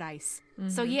paradise.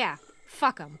 So yeah,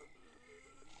 fuck them.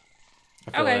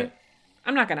 I feel Okay. like-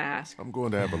 I'm not gonna ask. I'm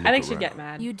going to have a look I think she'd around. get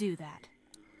mad. You do that.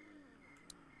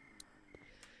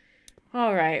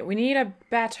 All right, we need a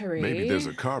battery. Maybe there's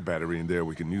a car battery in there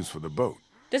we can use for the boat.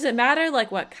 Does it matter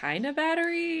like what kind of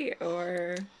battery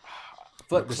or? I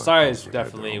feel like the Looks like size Crawford had their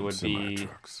definitely own would be.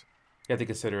 semi-trucks. You have to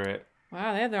consider it.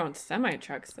 Wow, they have their own semi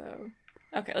trucks though.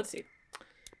 Okay, let's see.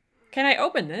 Can I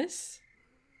open this?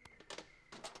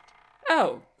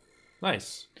 Oh,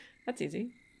 Nice. that's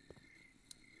easy.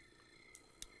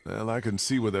 Well, I can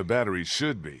see where the battery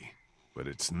should be, but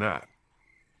it's not.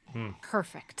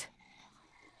 Perfect.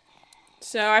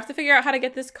 So I have to figure out how to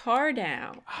get this car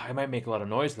down. It might make a lot of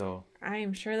noise though. I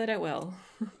am sure that it will.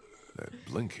 That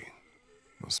blinking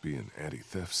must be an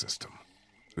anti-theft system.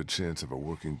 Good chance of a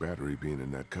working battery being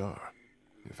in that car.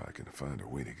 If I can find a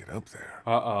way to get up there.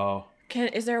 Uh-oh.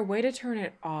 Is there a way to turn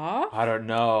it off? I don't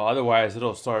know. Otherwise,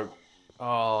 it'll start,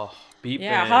 beeping.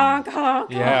 Yeah,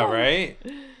 honk. Yeah, right?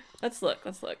 Let's look.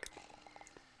 I'm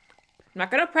not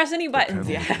gonna press any The buttons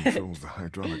panel that yet. controls the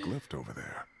hydraulic lift over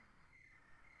there.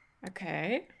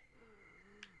 Okay.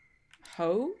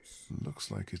 Hose? Looks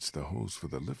like it's the hose for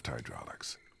the lift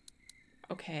hydraulics.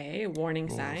 Okay, warning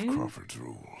More sign. of Crawford's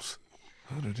rules.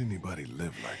 How did anybody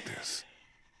live like this?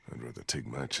 I'd rather take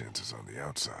my chances on the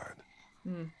outside.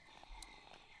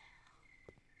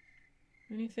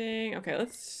 Anything? Okay,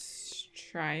 let's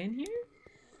try in here.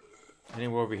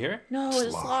 Anywhere over here? No,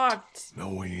 it's locked.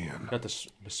 No way in.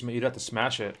 You'd have to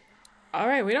smash it. All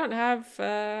right, we don't have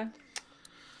a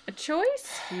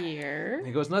choice here.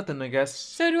 It goes nothing, I guess.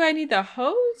 So do I need the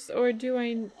hose or do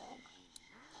I...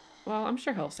 Well, I'm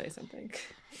sure he'll say something.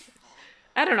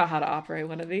 I don't know how to operate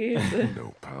one of these.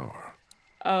 No power.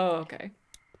 Oh, okay.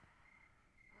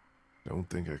 Don't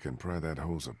think I can pry that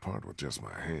hose apart with just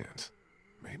my hands.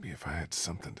 Maybe if I had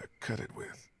something to cut it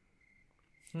with.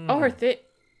 Oh, her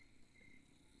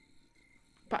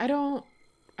But I don't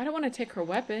want to take her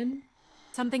weapon.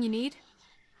 Something you need?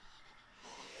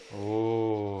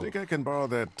 Oh. Think I can borrow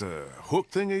that hook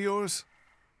thing of yours?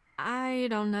 I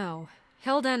don't know.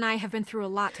 Hilda and I have been through a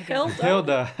lot together.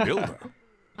 Hilda. Hilda?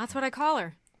 That's what I call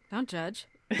her. Don't judge.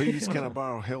 Please, can I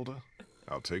borrow Hilda?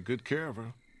 I'll take good care of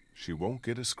her. She won't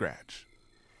get a scratch.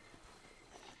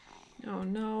 Oh,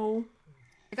 no.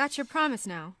 I got your promise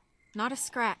now. Not a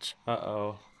scratch.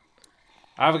 Uh-oh.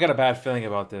 I've got a bad feeling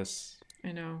about this.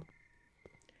 I know.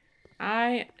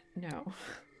 I know.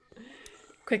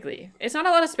 Quickly. It's not a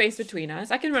lot of space between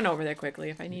us. I can run over there quickly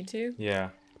if I need to. Yeah.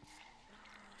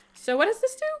 So what does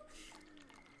this do?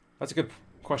 That's a good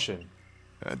question.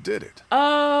 I did it.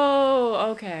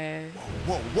 Oh, okay.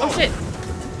 Whoa, whoa. Oh, shit.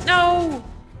 No.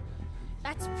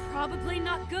 That's probably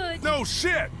not good. No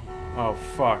shit. Oh,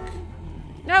 fuck.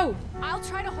 No. I'll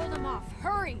try to hold him off.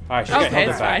 Hurry. Alright, she's Okay,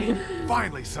 it's back. fine.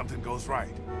 Finally, something goes right.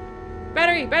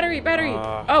 Battery.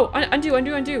 Oh,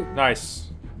 undo. Nice.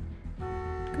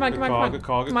 Come on. Good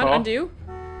call. Come on, undo.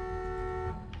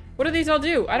 What do these all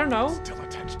do? I don't know. Still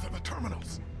attached to the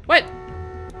terminals. What?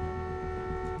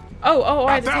 Oh,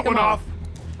 I have to Got take that them one off.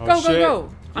 Oh, shit. Go.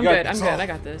 I'm good. this. I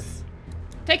got this.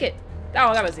 Take it.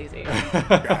 Oh, that was easy.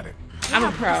 Got it. I'm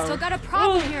a pro. Still got a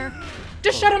problem here.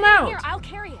 Just shut him out. Here, I'll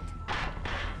carry it.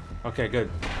 Okay, good.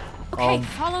 Okay,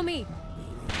 follow me.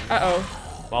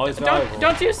 Uh-oh. Molly's valuable.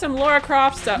 Don't do some Lara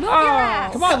Croft stuff. Move your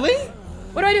ass. Come on, Lee.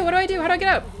 What do I do? How do I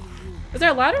get up? Is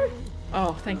there a ladder?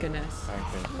 Oh, thank goodness.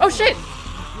 Okay. Oh, shit.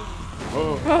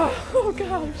 Oh. Oh,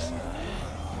 gosh.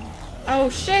 Oh,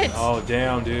 shit. Oh,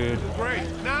 damn, dude. Great.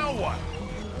 Now what?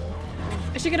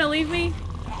 Is she gonna leave me?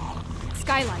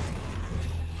 Skylight.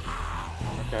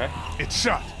 Okay. It's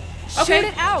shut. Okay. Shoot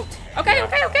it out. Okay.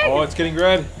 Oh, it's getting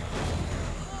red.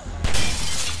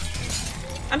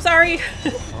 I'm sorry.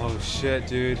 Oh, shit,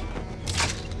 dude.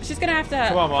 She's gonna have to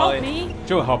Come on, Molly. help me.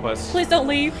 She'll help us. Please don't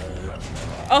leave.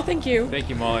 Oh, thank you. Thank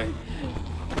you, Molly.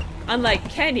 Unlike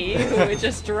Kenny, who would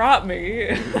just drop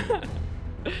me.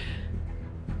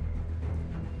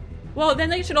 Well, then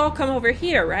they should all come over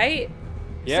here, right?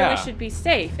 Yeah. So we should be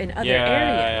safe in other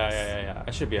areas. Yeah.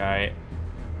 I should be alright.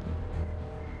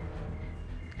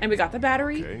 And we got the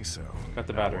battery. Okay, so Got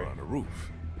the now battery. we're on the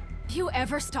roof. Do you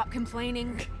ever stop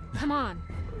complaining? Come on.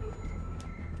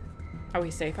 Are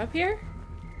we safe up here?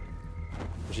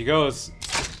 Here she goes.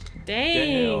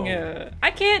 Dang. Damn.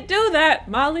 I can't do that,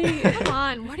 Molly. Come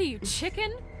on. What are you,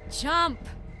 chicken? Jump.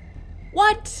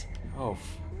 What? Oh.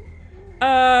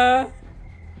 Uh-oh.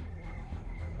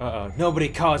 Nobody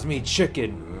calls me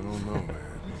chicken. I don't know, man.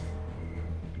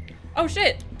 Oh,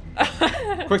 shit.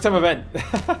 Quick time event.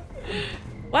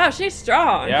 Wow, she's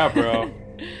strong. Yeah, bro.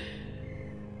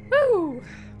 Woo.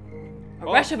 A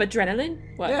Well, rush of adrenaline?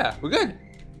 What? Yeah, we're good.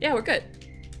 Yeah, we're good.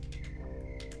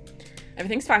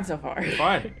 Everything's fine so far.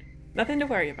 Fine. Nothing to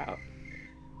worry about.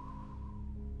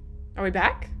 Are we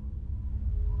back?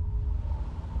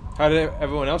 How did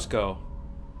everyone else go?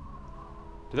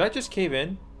 Did that just cave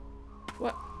in?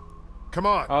 What? Come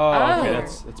on. Oh, okay. Oh.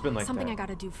 It's been like Something that. I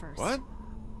gotta do first. What?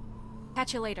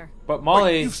 Catch you later. But Molly.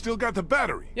 Wait, you've still got the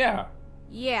battery. Yeah.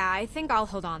 Yeah, I think I'll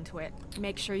hold on to it.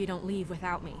 Make sure you don't leave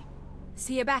without me.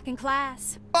 See you back in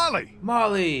class. Molly.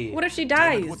 Molly. What if she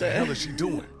Damn it, dies? what the hell is she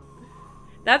doing?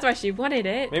 That's why she wanted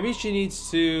it. Maybe she needs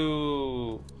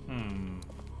to.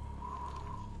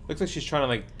 Looks like she's trying to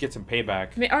like get some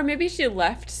payback. Or maybe she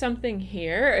left something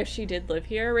here if she did live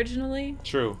here originally.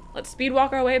 True. Let's speed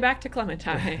walk our way back to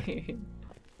Clementine.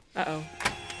 Uh-oh.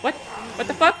 What? What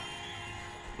the fuck?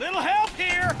 Little help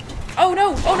here! Oh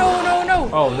no! Oh no!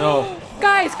 Oh no.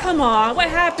 Guys, come on! What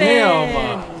happened?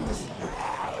 Damn.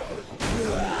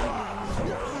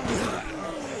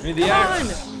 We need the Come on!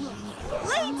 axe.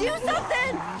 Lee, do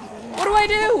something! What do I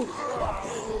do?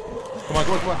 Come on.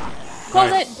 Close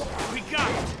Alright. it! We got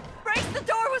it! Brace the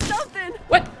door with something!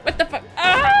 What? What the fuck?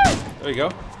 Ah! There we go.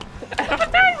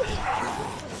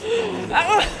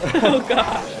 Oh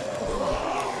gosh.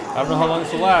 I don't know how long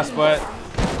this will last, but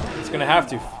gonna have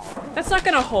to. That's not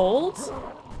gonna hold.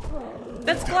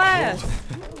 That's glass.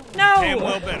 No. Damn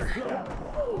well better.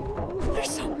 There's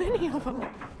so many of them.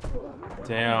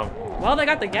 Damn. Well, they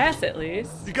got the gas at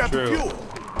least. You got True. the fuel.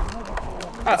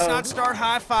 Let's not start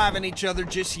high-fiving each other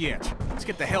just yet. Let's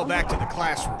get the hell back to the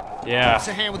classroom. Yeah. What's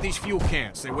a hand with these fuel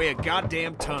cans? They weigh a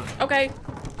goddamn ton. Okay.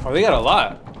 Oh, they got a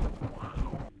lot.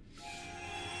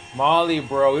 Molly,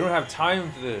 bro, we don't have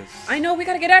time for this. I know, we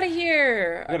gotta get out of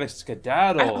here. We gotta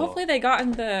skedaddle. Hopefully they got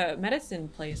in the medicine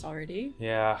place already.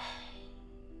 Yeah.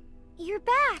 You're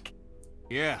back.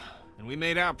 Yeah, and we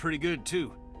made out pretty good,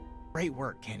 too. Great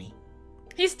work, Kenny.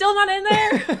 He's still not in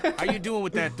there? How you doing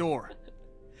with that door?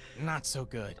 Not so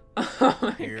good.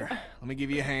 Here, let me give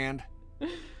you a hand.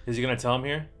 Is he gonna tell him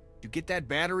here? You get that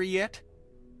battery yet?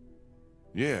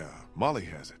 Yeah, Molly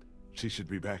has it. She should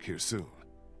be back here soon.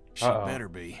 She better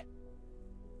be.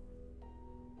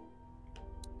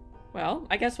 Well,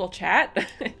 I guess we'll chat.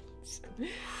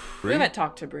 We haven't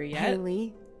talked to Bree yet. Hey,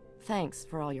 Lee. Thanks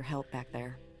for all your help back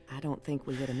there. I don't think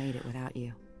we would have made it without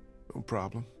you. No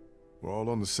problem. We're all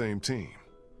on the same team.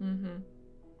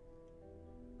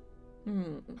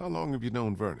 How long have you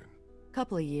known Vernon?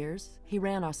 Couple of years. He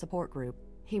ran our support group.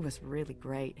 He was really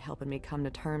great, helping me come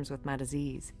to terms with my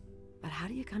disease. But how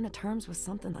do you come to terms with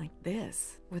something like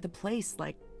this? With a place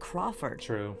like Crawford?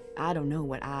 True. I don't know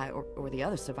what I or the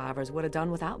other survivors would have done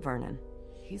without Vernon.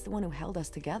 He's the one who held us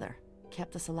together,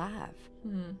 kept us alive.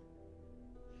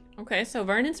 Okay, so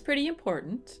Vernon's pretty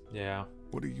important. Yeah.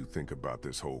 What do you think about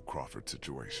this whole Crawford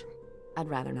situation? I'd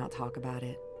rather not talk about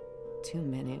it. Too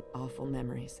many awful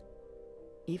memories.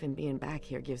 Even being back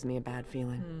here gives me a bad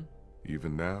feeling.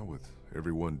 Even now, with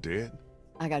everyone dead?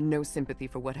 I got no sympathy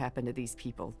for what happened to these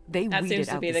people. They That weeded seems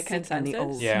to out be the the sick and the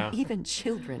consensus. old, Yeah. even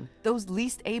children, those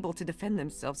least able to defend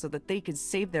themselves so that they could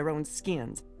save their own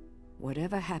skins.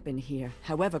 Whatever happened here,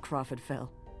 however Crawford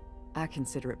fell, I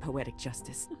consider it poetic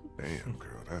justice. Damn,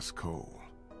 girl, that's cold.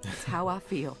 That's how I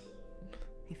feel.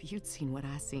 If you'd seen what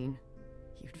I seen,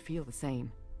 you'd feel the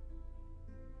same.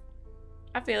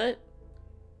 I feel it.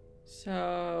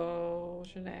 So,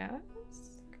 should I ask?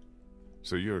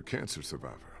 So you're a cancer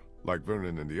survivor, like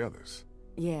Vernon and the others?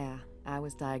 Yeah, I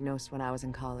was diagnosed when I was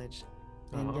in college.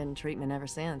 Been getting treatment ever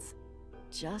since.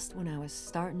 Just when I was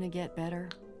starting to get better,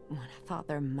 when I thought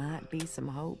there might be some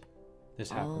hope,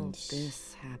 This all happens.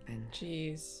 this happened.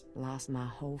 Jeez. Lost my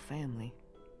whole family.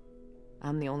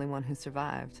 I'm the only one who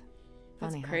survived.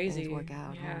 That's Funny crazy. how things work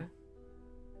out, Yeah. huh?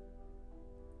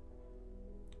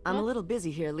 I'm a little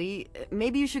busy here, Lee.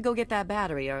 Maybe you should go get that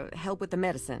battery or help with the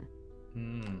medicine.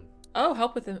 Oh,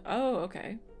 help with them. Oh,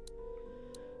 okay.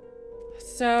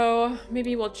 So,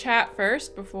 maybe we'll chat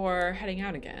first before heading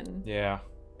out again. Yeah.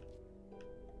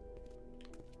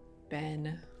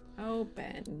 Ben. Oh,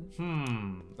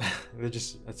 Ben.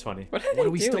 That's funny. What What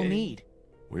do we still doing? need?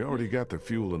 We already got the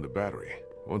fuel and the battery.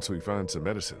 Once we find some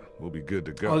medicine, we'll be good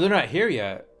to go. Oh, they're not here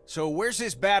yet. So where's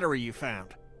this battery you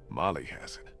found? Molly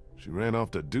has it. She ran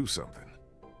off to do something.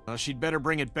 Well, she'd better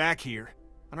bring it back here.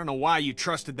 I don't know why you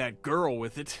trusted that girl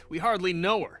with it. We hardly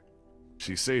know her.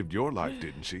 She saved your life,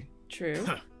 didn't she? True.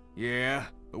 Yeah,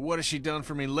 but what has she done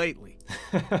for me lately?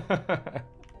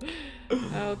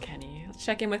 Oh, Kenny. Let's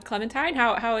check in with Clementine.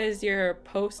 How is your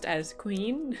post as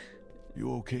queen?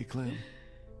 You okay, Clem?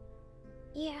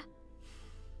 Yeah.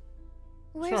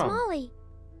 Where's wrong? Molly?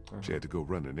 She had to go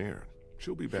run an errand.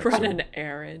 She'll be back Run soon. an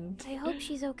errand. I hope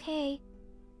she's okay.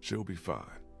 She'll be fine.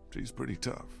 She's pretty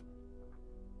tough.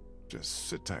 Just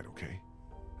sit tight, okay?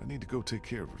 I need to go take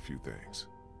care of a few things.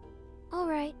 All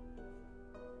right.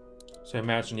 So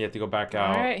imagine you have to go back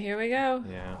out. All right, here we go.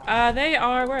 Yeah. They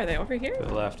are, where are they? Over here? To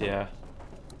the left, yeah.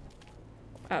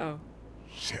 Uh-oh.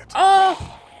 Shit.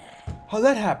 Oh! How'd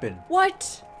that happen?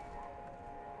 What?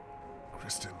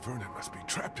 Kristen Vernon must be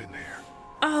trapped in there.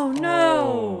 Oh,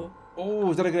 no.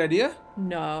 Oh, is that a good idea?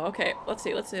 No. Okay, let's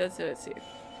see.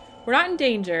 We're not in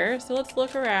danger, so let's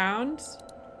look around.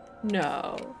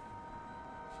 No.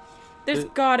 There's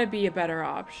gotta be a better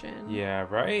option. Yeah,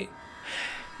 right?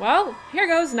 Well, here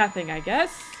goes nothing, I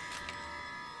guess.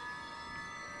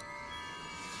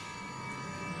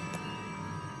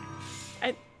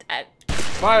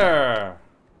 Fire!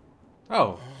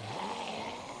 Oh.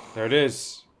 There it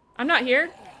is. I'm not here.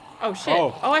 Oh, shit.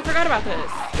 Oh. Oh, I forgot about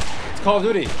this. It's Call of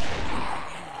Duty.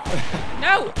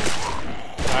 No!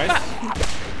 Nice.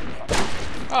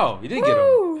 Oh, you did get him.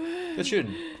 Woo! Good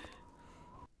shooting.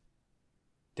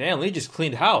 Damn, Lee just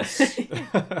cleaned house.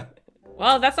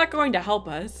 Well, that's not going to help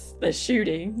us, the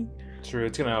shooting. True,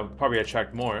 it's gonna probably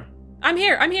attract more. I'm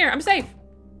here, I'm safe.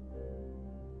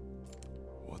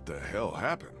 What the hell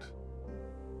happened?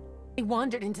 They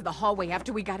wandered into the hallway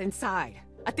after we got inside.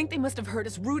 I think they must have heard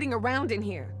us rooting around in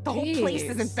here. The whole place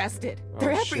is Jeez. infested. Oh,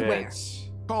 They're everywhere. shit.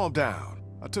 Calm down.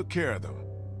 I took care of them.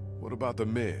 What about the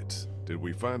meds? Did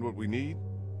we find what we need?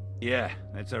 Yeah,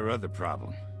 that's our other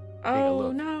problem. Oh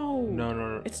look. no.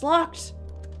 No. It's locked.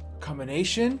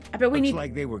 Combination? I bet we Looks need.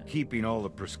 like they were keeping all the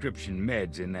prescription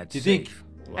meds in that Do you safe.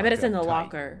 think- I bet it's in the locked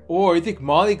up tight. locker. Or you think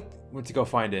Molly went to go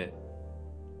find it?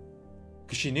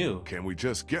 Because she knew. Can we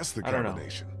just guess the I don't know.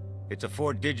 combination? It's a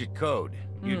 4-digit code.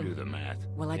 You do the math.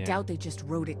 Well, I Yeah. doubt they just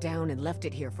wrote it down and left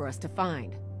it here for us to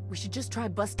find. We should just try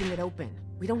busting it open.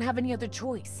 We don't have any other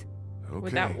choice. Okay,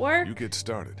 Would that work? you get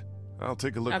started. I'll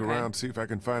take a look Okay. around, see if I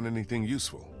can find anything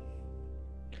useful.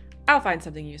 I'll find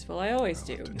something useful. I always I'll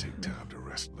do. have to take time to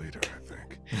rest later, I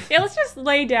think. Yeah, let's just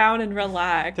lay down and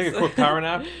relax. Take a quick power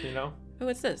nap, you know? Oh,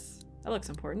 what's this? That looks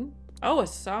important. Oh, a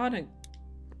sauna.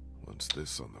 What's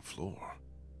this on the floor?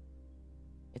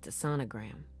 It's a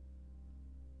sonogram.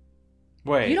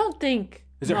 Wait. You don't think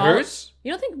Is it Molly- hers?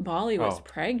 You don't think Molly was Oh.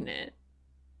 pregnant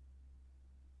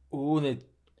Ooh,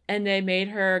 and they made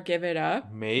her give it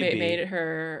up? Maybe. Made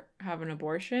her have an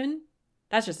abortion?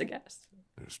 That's just a guess.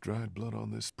 There's dried blood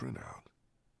on this printout.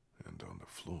 And on the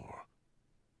floor.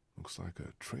 Looks like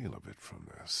a trail of it from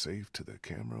the safe to the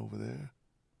camera over there.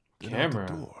 Then out Camera?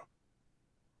 the door.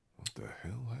 What the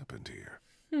hell happened here?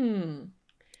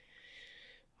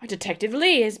 Detective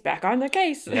Lee is back on the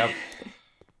case. Yep.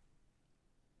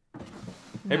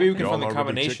 Maybe we can Y'all find the already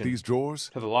combination checked these drawers?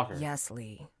 to the locker. Yes,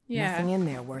 Lee. Yeah. Nothing in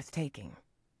there worth taking.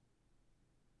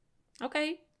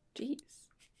 Okay. Jeez.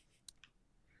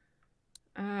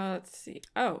 Let's see.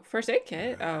 Oh, first aid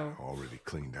kit. Oh, Already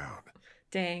cleaned out.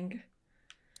 dang.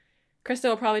 Krista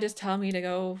will probably just tell me to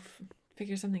go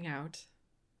figure something out.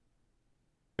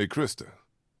 Hey, Krista.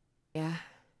 Yeah.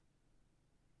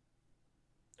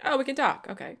 Oh, we can talk.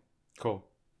 Okay. Cool.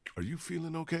 Are you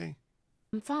feeling okay?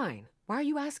 I'm fine. Why are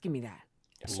you asking me that?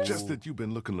 It's just that you've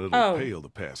been looking a little Oh. pale the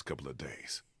past couple of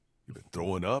days. You've been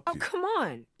throwing up. Oh, come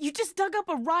on. You just dug up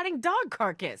a rotting dog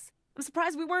carcass. I'm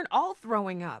surprised we weren't all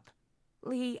throwing up.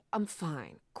 Lee, I'm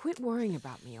fine. Quit worrying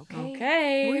about me, okay?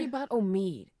 Okay. Worry about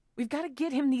Omid. We've got to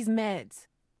get him these meds.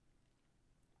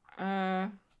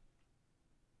 Are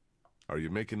you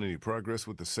making any progress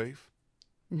with the safe?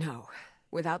 No.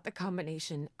 Without the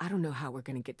combination, I don't know how we're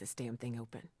going to get this damn thing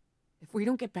open. If we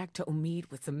don't get back to Omid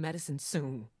with some medicine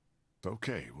soon.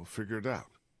 Okay, we'll figure it out.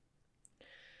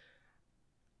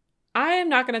 I am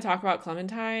not going to talk about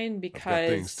Clementine things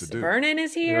because to do. Vernon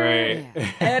is here. Right.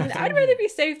 Yeah. And I'd rather be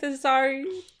safe than sorry.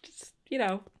 Just,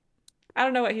 I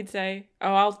don't know what he'd say.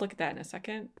 Oh, I'll look at that in a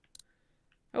second.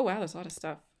 Oh, wow, there's a lot of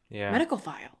stuff. Yeah. Medical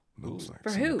file. Looks like For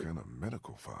some who? kind of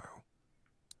medical file.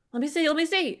 Let me see.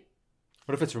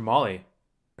 What if it's for Molly?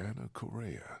 Anna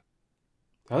Correa.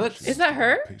 Oh, that's... She's Is that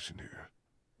her? the patient here.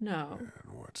 No.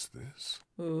 And what's this?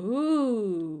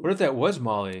 Ooh. What if that was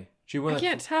Molly? She I went.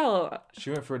 can't tell. She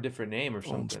went for a different name or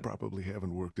Phones something. probably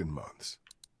haven't worked in months.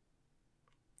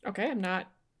 Okay, I'm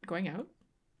not going out.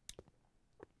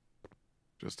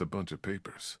 Just a bunch of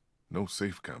papers. No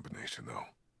safe combination, though.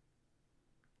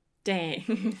 Dang.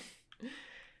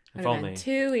 If Would have only. been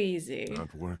too easy.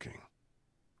 Not working.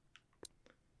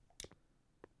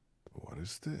 What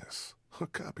is this? A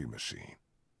copy machine.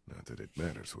 Not that it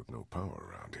matters with no power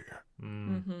around here.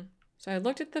 Mm-hmm. So I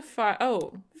looked at the file.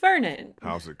 Oh, Vernon.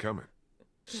 How's it coming?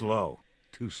 Slow.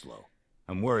 Too slow.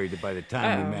 I'm worried that by the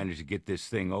time Uh-oh. we manage to get this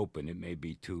thing open, it may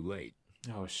be too late.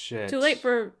 Oh shit. Too late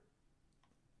for.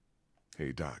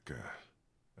 Hey, Doc.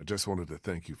 I just wanted to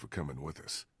thank you for coming with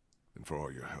us and for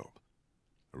all your help.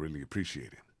 I really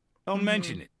appreciate it. Don't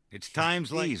mention it. It's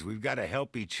times like these we've got to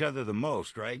help each other the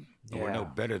most, right? And we're no Yeah.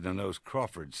 better than those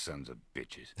Crawford sons of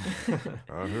bitches.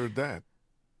 I heard that.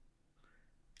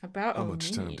 About How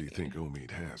much time do you Omid. think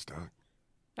Omid has, Doc?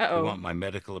 You Uh-oh. want my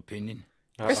medical opinion?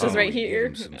 Chris Uh-oh. is right We here.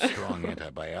 Give him some strong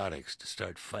antibiotics to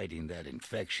start fighting that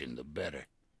infection, the better.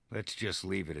 Let's just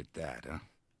leave it at that, huh?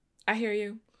 I hear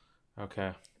you.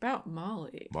 Okay. About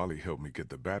Molly. Molly helped me get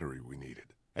the battery we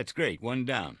needed. That's great. One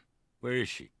down. Where is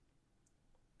she?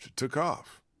 She took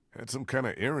off. Had some kind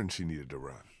of errand she needed to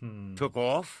run. Took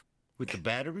off? With the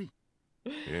battery?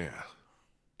 Yeah.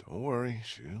 Don't worry,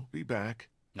 she'll be back.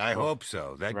 I hope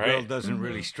so. That Right. girl doesn't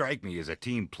really strike me as a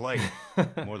team player.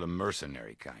 More the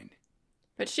mercenary kind.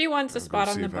 But she wants a I'll go spot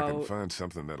on see the if I can boat. find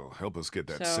something that'll help us get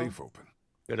that So- safe open.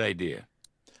 Good idea.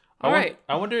 All right.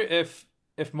 I wonder if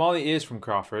Molly is from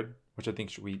Crawford, which I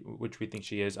think we think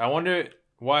she is. I wonder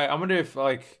why. I wonder if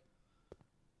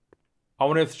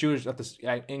she was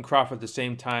in Crawford at the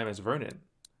same time as Vernon.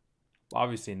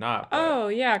 Obviously not. But Oh,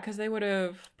 yeah, because they would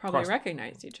have probably Cross-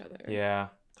 recognized each other. yeah.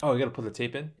 Oh, you gotta put the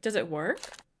tape in. Does it work?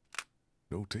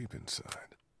 No tape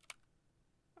inside.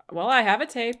 Well, I have a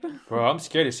tape. Bro, I'm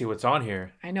scared to see what's on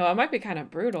here. I know, it might be kind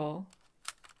of brutal.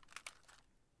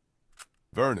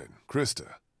 Vernon,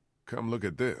 Krista, come look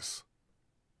at this.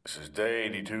 This is day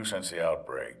 82 since the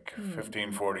outbreak.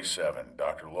 1547.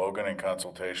 Dr. Logan in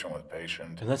consultation with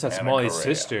patient Unless that's Anna Molly's Correa.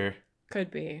 sister. Could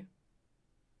be.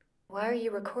 Why are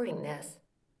you recording this?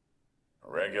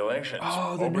 Regulations.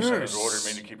 Oh, the Oberson nurse. has ordered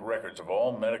me to keep records of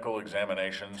all medical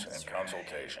examinations and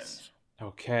consultations.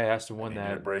 Okay, that's the one You need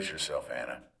to that... brace yourself,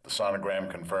 Anna. The sonogram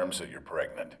confirms that you're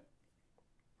pregnant.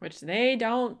 Which they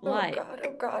don't like. Oh god,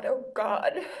 oh god, oh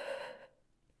god.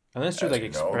 Unless you're As like you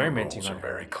know, experimenting the rules on are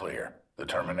very clear. The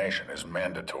termination is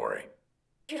mandatory.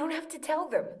 You don't have to tell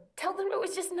them. Tell them it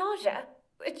was just nausea.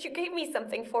 That you gave me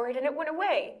something for it and it went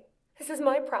away. This is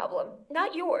my problem,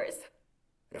 not yours.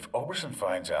 If Oberson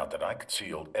finds out that I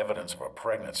concealed evidence of a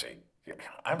pregnancy,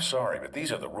 I'm sorry, but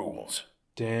these are the rules.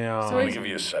 Damn. So Let me give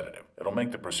you a sedative. It'll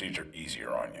make the procedure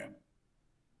easier on you.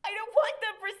 I don't want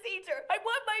the procedure. I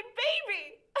want my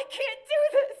baby. I can't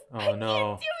do this. Oh, no. I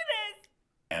can't do this.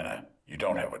 Anna, you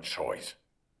don't have a choice.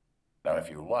 Now, if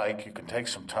you like, you can take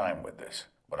some time with this,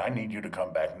 but I need you to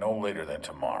come back no later than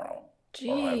tomorrow.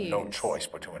 Or I'll have no Jeez. choice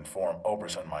but to inform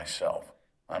Oberson myself.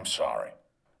 I'm sorry.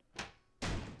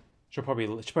 She probably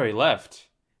left.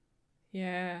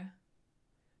 Yeah.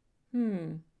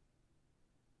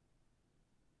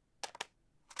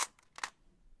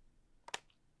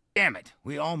 Damn it,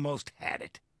 we almost had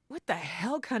it. What the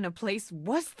hell kind of place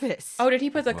was this? Oh, did he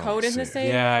put the Well, code in the see. safe?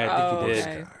 Yeah, I think he did.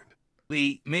 Okay.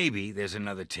 Lee, maybe there's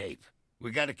another tape.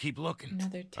 We gotta keep looking.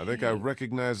 Another tape. I think I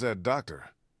recognize that doctor.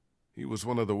 He was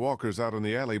one of the walkers out in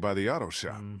the alley by the auto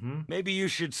shop. Maybe you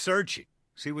should search it.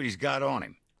 See what he's got on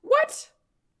him. What?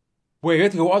 Wait, you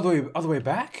have to go all the way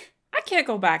back? I can't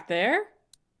go back there.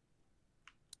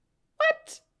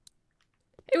 What?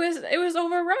 It was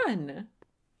overrun.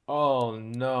 Oh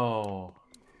no.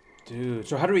 Dude.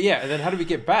 So how do we and then how do we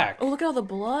get back? Oh, look at all the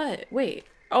blood. Wait.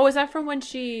 Oh, is that from when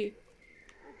she...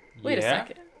 Wait a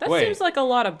second. That seems like a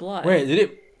lot of blood. Wait,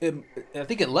 did it I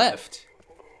think it left.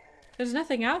 There's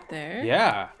nothing out there.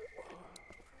 Yeah.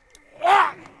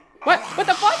 What? What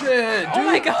the fuck? Shit, Oh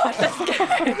my dude. god, that's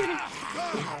scary.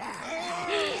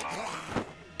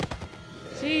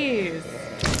 Jeez.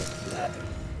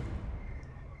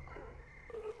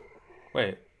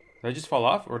 Wait, did I just fall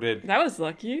off or did... That was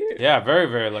lucky. Yeah, very,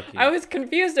 very lucky. I was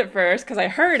confused at first because I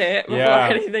heard it before Yeah.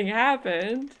 anything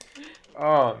happened.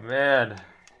 Oh, man.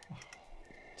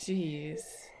 Jeez.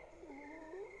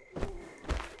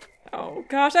 Oh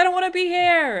gosh, I don't want to be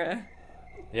here.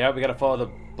 Yeah, we gotta follow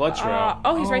the blood trail.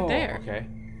 Oh, he's right there. Okay.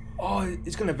 Oh,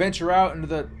 it's gonna venture out into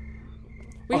the...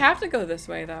 We have to go this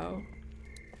way though.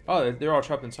 Oh, they're all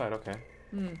trapped inside. Okay.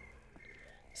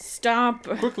 Stomp.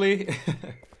 Quickly.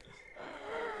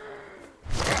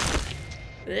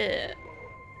 Ugh.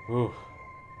 Ooh.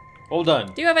 All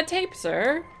done. Do you have a tape,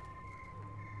 sir?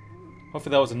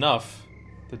 Hopefully that was enough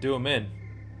to do him in.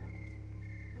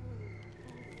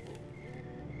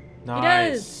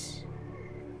 Nice.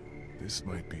 This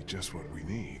might be just what we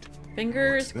need.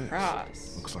 Fingers What's this?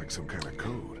 crossed. Looks like some kind of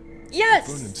code. Yes!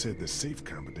 Vernon said the safe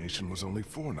combination was only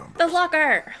 4 numbers. The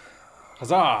locker.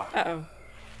 Huzzah! Uh-oh.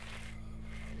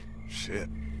 Shit,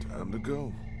 time to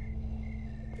go.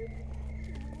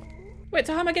 Wait,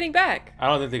 so how am I getting back? I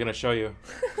don't think they're gonna show you.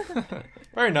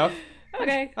 Fair enough.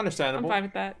 Okay. Understandable. I'm fine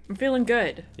with that. I'm feeling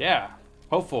good. Yeah.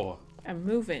 Hopeful. I'm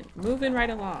moving right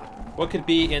along. What could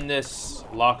be in this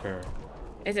locker?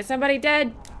 Is it somebody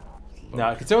dead?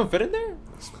 No, could someone fit in there?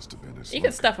 This must have been his You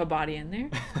could stuff a body in there.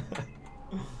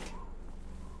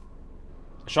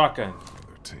 Shotgun.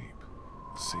 Another tape.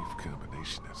 The safe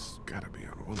combination has gotta be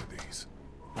on one of these.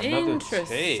 Another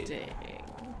Interesting. tape.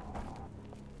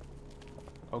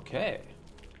 Okay.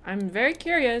 I'm very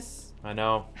curious. I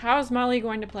know. How is Molly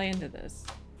going to play into this?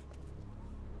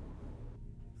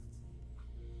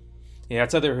 Yeah,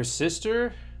 it's either her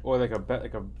sister or like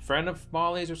a friend of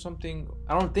Molly's or something.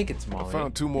 I don't think it's Molly. I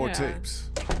found 2 more Yeah.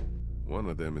 tapes. One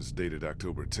of them is dated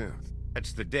October 10th.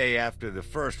 That's the day after the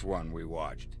first one we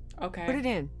watched. Okay. Put it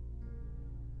in.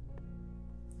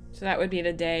 So that would be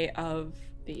the day of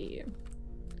the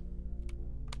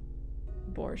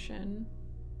abortion.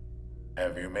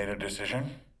 Have you made a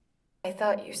decision? I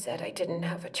thought you said I didn't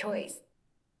have a choice.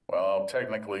 Well,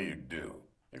 technically you do.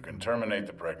 You can terminate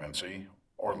the pregnancy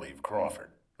or leave Crawford.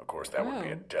 Of course, that would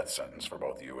be a Oh. death sentence for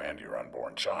both you and your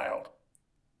unborn child.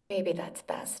 Maybe that's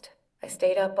best. I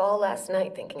stayed up all last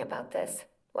night thinking about this.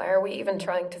 Why are we even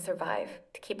trying to survive?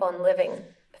 To keep on living,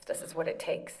 if this is what it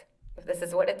takes. If this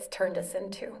is what it's turned us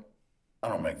into. I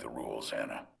don't make the rules,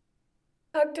 Anna.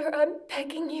 Doctor, I'm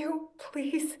begging you.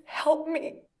 Please help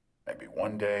me. Maybe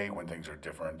one day, when things are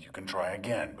different, you can try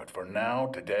again. But for now,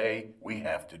 today, we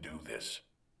have to do this.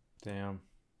 Damn.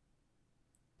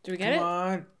 Do we get Come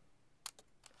on.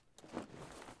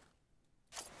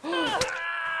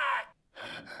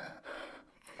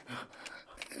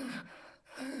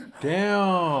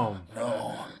 Damn.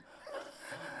 No.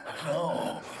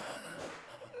 No.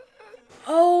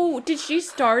 Oh, did she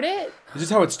start it? Is this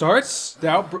how it starts?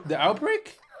 The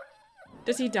outbreak?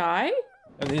 Does he die?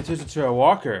 And then it turns into a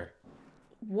walker.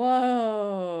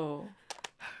 Whoa.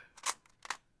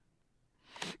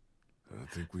 I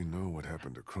think we know what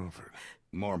happened to Crawford.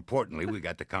 More importantly, we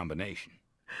got the combination.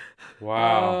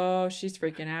 Wow. Oh, she's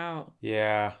freaking out.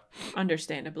 Yeah.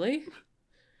 Understandably.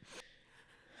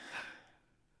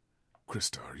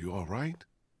 Krista, are you all right?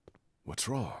 What's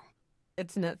wrong?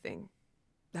 It's nothing.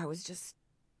 That was just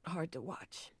hard to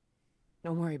watch.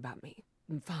 Don't worry about me.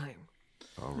 I'm fine.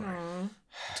 All right.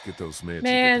 Let's get those meds.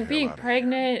 Man, being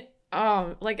pregnant.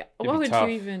 Like, what would you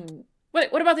even...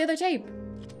 What about the other tape?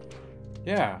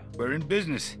 Yeah. We're in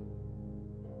business.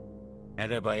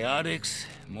 Antibiotics,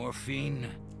 morphine.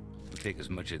 We'll take as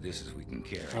much of this as we can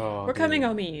carry. Oh, we're coming,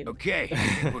 Omid. Okay,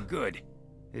 we're good.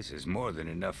 This is more than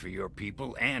enough for your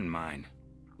people and mine.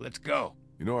 Let's go.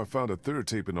 You know, I found a third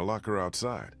tape in the locker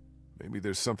outside. Maybe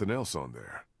there's something else on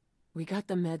there. We got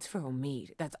the meds for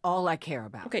Omid. That's all I care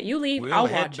about. Okay, you leave. We'll I'll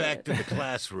head watch back it. to the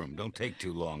classroom. Don't take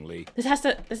too long, Lee.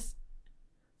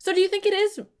 So do you think it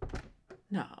is?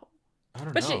 No. I don't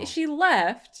know. But she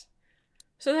left.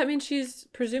 So that means she's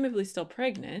presumably still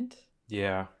pregnant.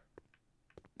 Yeah.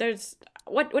 There's...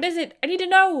 What is it? I need to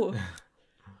know.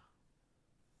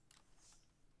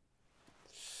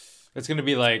 It's gonna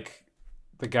be like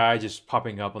the guy just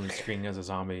popping up on the screen as a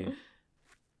zombie.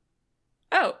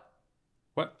 Oh.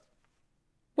 What?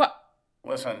 What?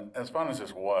 Listen, as fun as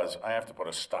this was, I have to put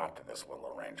a stop to this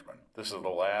little arrangement. This is the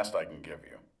last I can give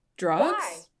you. Drugs?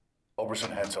 Why?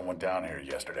 Oberson had someone down here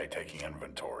yesterday taking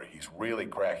inventory. He's really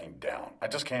cracking down. I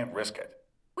just can't risk it.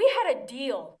 We had a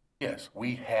deal. Yes,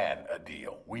 we had a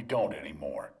deal. We don't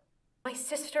anymore. My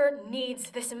sister needs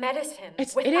this medicine. It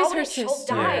is Without her it, she'll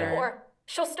die, sister. or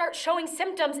she'll start showing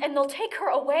symptoms and they'll take her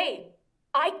away.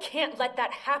 I can't let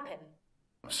that happen.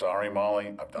 I'm sorry,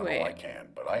 Molly. I've done all I Wait. can,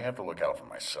 but I have to look out for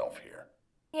myself here.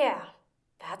 Yeah,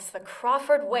 that's the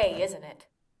Crawford way, isn't it?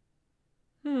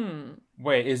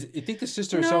 Wait, you think the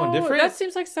sister is someone different? That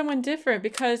seems like someone different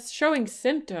because showing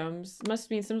symptoms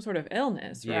must mean some sort of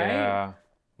illness, right? Yeah.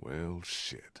 Well,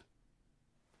 shit.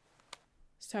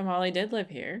 So Molly did live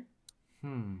here.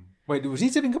 Wait, was he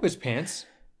zipping up his pants?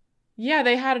 Yeah,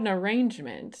 they had an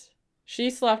arrangement.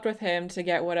 She slept with him to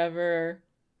get whatever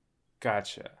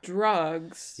Gotcha.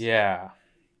 drugs. Yeah.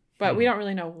 But we don't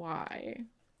really know why.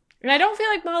 And I don't feel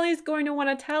like Molly's going to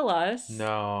want to tell us.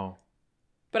 No.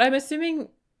 But I'm assuming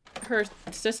her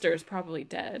sister is probably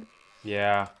dead.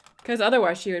 Yeah. Because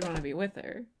otherwise she would want to be with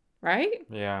her, right?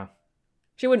 Yeah.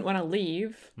 She wouldn't want to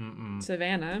leave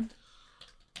Savannah.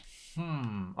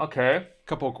 Okay.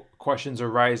 Couple questions are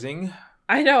rising.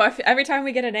 I know. Every time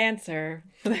we get an answer,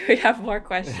 we have more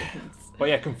questions. But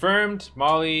yeah, confirmed.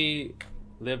 Molly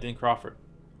lived in Crawford.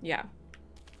 Yeah.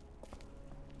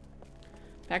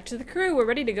 Back to the crew. We're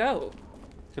ready to go.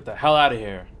 Let's get the hell out of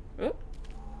here. Oop.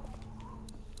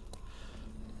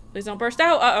 Please don't burst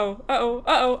out. Uh-oh. Uh-oh.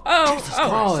 Uh-oh. Oh. Jesus, oh,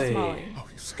 Molly. it's Molly. Oh,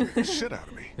 you scared the shit out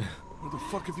of me. Where the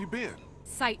fuck have you been?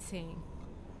 Sightseeing.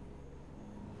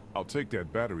 I'll take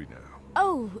that battery now.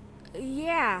 Oh,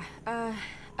 yeah.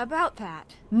 About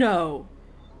that. No.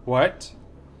 What?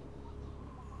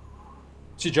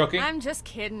 She joking? I'm just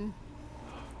kidding.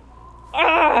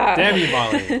 Ah! Damn you,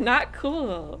 Molly. Not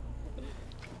cool.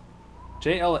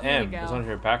 JLM There you is go. on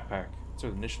her backpack. It's her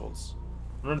initials.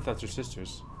 I wonder if that's her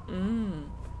sister's.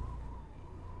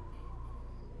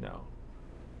 No.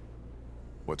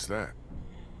 What's that?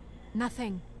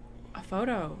 Nothing. A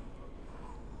photo.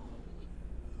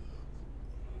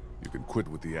 You can quit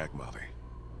with the act, Molly.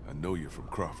 I know you're from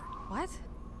Crawford. What?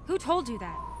 Who told you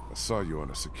that? I saw you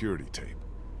on a security tape.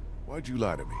 Why'd you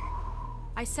lie to me?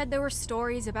 I said there were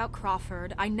stories about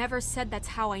Crawford. I never said that's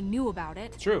how I knew about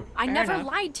it. True. I Fair never enough.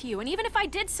 lied to you, and even if I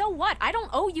did, so what? I don't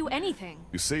owe you anything.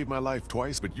 You saved my life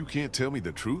twice, but you can't tell me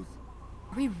the truth?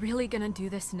 Are we really gonna do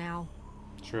this now?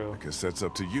 True. I guess that's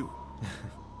up to you.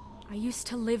 I used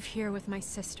to live here with my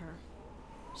sister.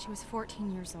 She was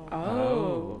 14 years old.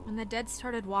 Oh. When the dead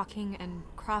started walking and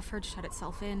Crawford shut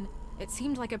itself in, it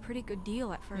seemed like a pretty good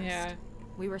deal at first. Yeah.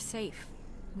 We were safe.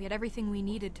 We had everything we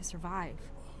needed to survive.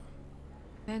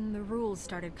 Then the rules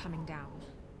started coming down.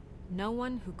 No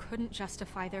one who couldn't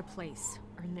justify their place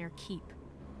earned their keep.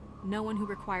 No one who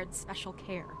required special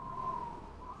care.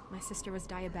 My sister was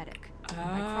diabetic.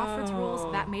 By Crawford's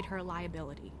rules, that made her a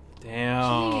liability. Damn.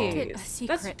 I kept it a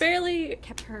secret. That's barely...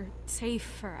 Kept her safe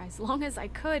for as long as I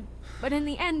could. But in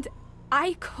the end,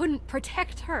 I couldn't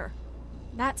protect her.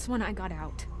 That's when I got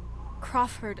out.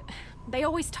 Crawford, they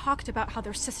always talked about how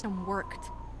their system worked.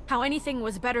 How anything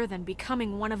was better than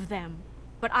becoming one of them.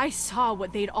 But I saw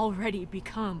what they'd already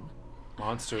become.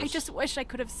 Monsters. I just wish I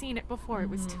could have seen it before it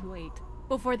was too late.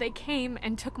 Before they came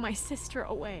and took my sister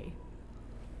away.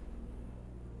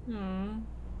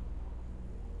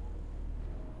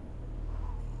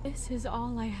 This is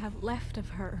all I have left of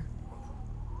her.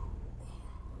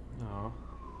 No.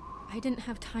 I didn't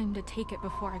have time to take it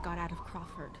before I got out of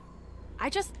Crawford. I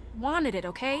just wanted it,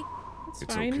 okay? It's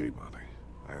okay, Molly.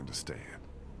 I understand.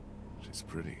 She's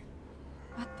pretty.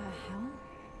 What the hell?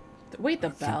 Wait, the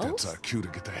I bells? think that's our cue to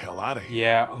get the hell out of here.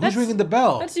 Yeah, who's ringing the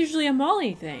bell? That's usually a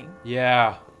Molly thing.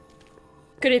 Yeah.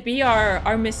 Could it be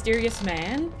our mysterious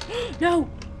man? No!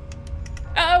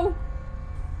 Oh!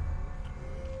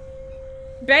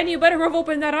 Ben, you better have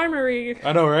opened that armory.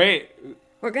 I know, right?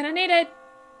 We're gonna need it.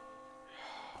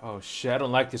 Oh shit, I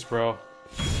don't like this, bro.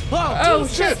 Oh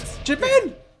shit!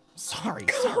 Ben! Sorry.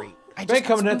 I Ben just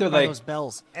coming got in there spooked by like... those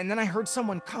bells, and then I heard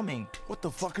someone coming. What the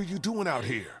fuck are you doing out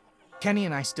here? Kenny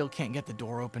and I still can't get the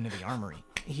door open to the armory.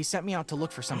 He sent me out to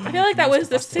look for something. I feel like that was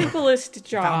the simplest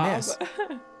job. Found this.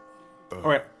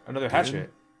 Alright, another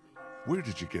hatchet. Where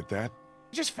did you get that?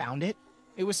 Just found it.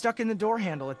 It was stuck in the door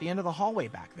handle at the end of the hallway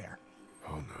back there.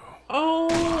 Oh no.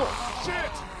 Oh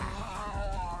shit!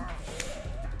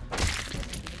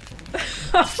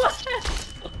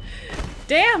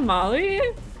 Damn, Molly.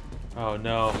 Oh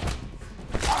no.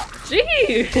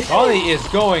 Jeez. Molly is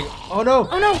going. Oh no.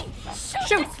 Oh no.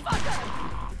 Shoot.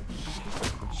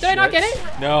 Did I not get it?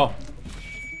 No.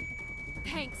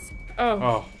 Thanks.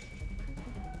 Oh.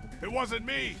 It wasn't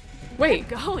me. Wait.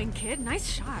 Good going, kid. Nice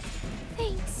shot.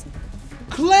 Thanks.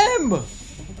 Clem!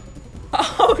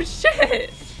 Oh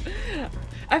shit.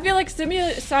 I feel like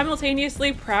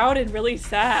simultaneously proud and really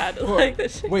sad. Like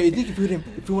this. Wait, you think if we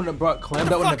wouldn't have brought Clem,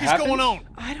 that wouldn't have happened? What the fuck is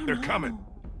going on? I don't They're know. coming.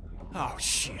 Oh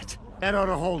shit. That ought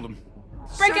to hold them.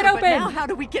 Break it But open. now how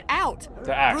do we get out?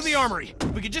 The axe. Through the armory.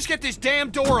 We could just get this damn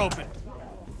door open.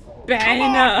 Ben.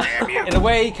 In a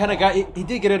way, he kind of got. He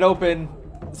did get it open,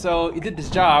 so he did his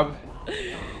job.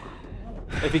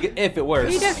 If it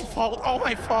works. All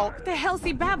my fault. What the hell's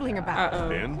he babbling about?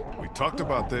 Ben, we talked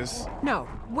about this. No,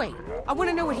 wait. I want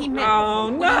to know what he meant.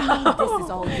 Oh What do you mean no. this is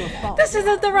all your fault? This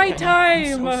isn't the right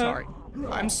time. I'm so sorry.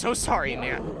 I'm so sorry,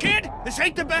 man. Kid, this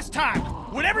ain't the best time.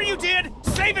 Whatever you did,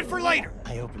 save it for later.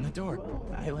 I opened the door.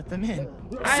 I let them in.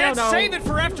 I Said don't know. save it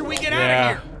for after we get out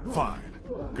Yeah. of here. Fine.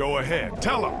 Go ahead.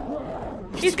 Tell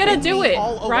him. He's gonna do it,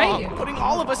 all right? along, putting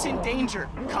all of us in danger.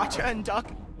 Katja and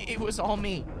Duck, it was all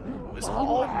me. It was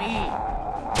all me.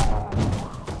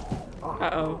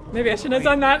 Uh-oh. Maybe I shouldn't have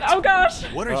done that. Oh gosh.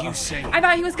 What are you saying? I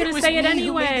thought he was gonna was say it me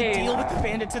who made the anyway. deal with the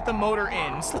bandits at the motor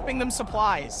inn, slipping them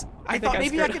supplies. I think thought I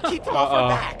maybe I screwed could keep them up. off our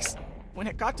backs. When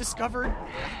it got discovered,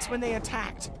 that's when they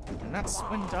attacked. And that's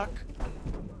when Duck...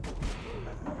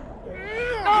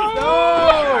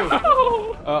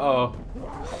 Uh-oh.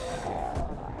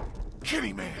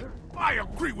 Kenny, man, I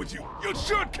agree with you. You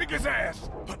should kick his ass.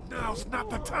 But now's not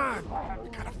the time.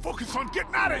 You gotta focus on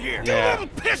getting out of here. You little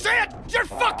pissant! You're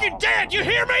fucking dead! You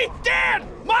hear me? Dead!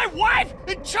 My wife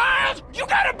and child! You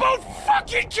gotta both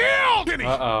fucking kill! Kenny,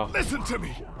 Uh-oh. listen to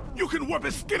me. You can whip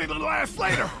his skinny little ass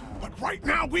later. But right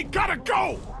now, we gotta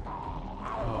go.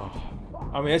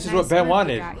 I mean, this is Nice what Ben work you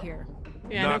wanted. got here.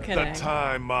 Yeah, no Not kidding. the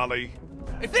time, Molly.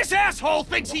 If this asshole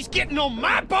thinks he's getting on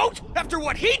my boat after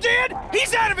what he did,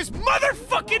 he's out of his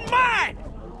motherfucking mind!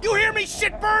 You hear me,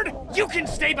 shitbird? You can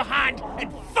stay behind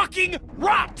and fucking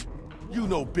rot! You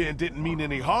know Ben didn't mean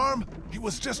any harm. He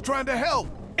was just trying to help.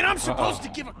 And I'm supposed to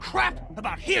give a crap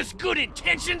about his good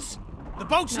intentions? The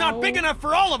boat's No. not big enough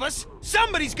for all of us.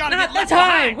 Somebody's gotta Not get the left time.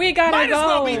 behind. We gotta Might as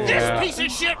well be go. this Yeah. piece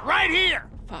of shit right here.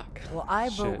 Fuck. Well, I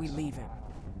vote Shit. we leave him.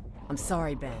 I'm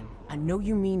sorry, Ben. I know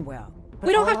you mean well. but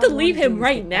We don't all have I to wanna leave do him is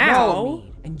right get now. what you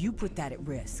need, and you put that at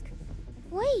risk.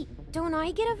 Wait, don't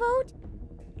I get a vote?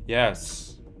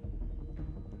 Yes.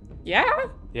 Yeah?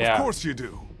 Yeah. Of course you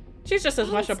do. She's just as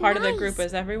much a That's part of the nice. group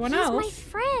as everyone He's else. my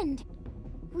friend.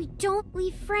 We don't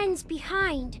leave friends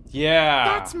behind. Yeah.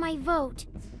 That's my vote.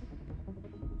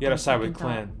 You gotta side with Second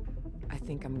Clan. thought. I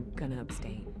think I'm gonna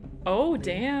abstain. Oh,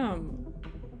 damn.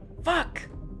 Fuck.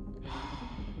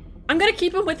 I'm gonna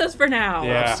keep him with us for now.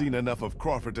 Yeah. I've seen enough of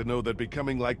Crawford to know that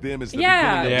becoming like them is the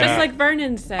Yeah, beginning of just Yeah. like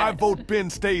Vernon said. I vote Ben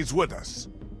stays with us.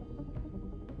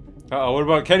 Uh-oh, what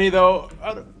about Kenny, though?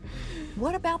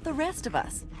 What about the rest of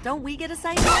us? Don't we get a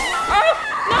say?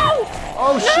 Oh, no!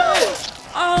 Oh, shit!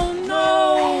 Oh,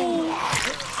 no!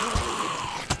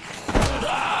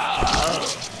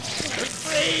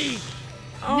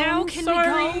 Oh, now can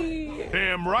we go?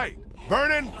 Damn right.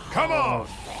 Vernon, come on.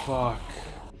 Fuck.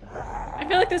 I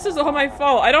feel like this is all my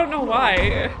fault. I don't know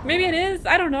why. Maybe it is.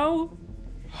 I don't know.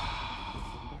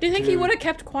 Do you think he would have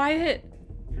kept quiet?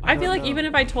 I feel like even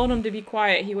if I told him to be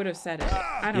quiet, he would have said it.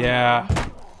 I don't know.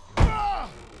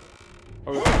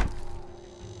 Oh.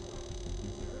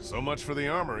 So much for the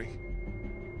armory.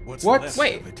 What's What? left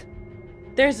Wait. of it?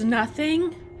 There's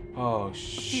nothing? Oh, A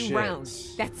shit. few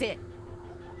rounds. That's it.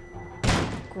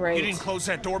 Great. You didn't close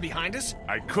that door behind us?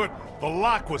 I couldn't. The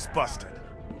lock was busted.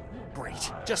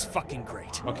 Great. Just fucking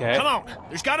great. Okay. Come on.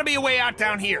 There's got to be a way out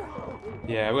down here.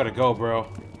 Yeah, we gotta go, bro.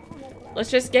 Let's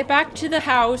just get back to the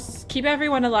house. Keep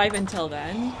everyone alive until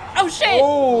then. Oh, shit!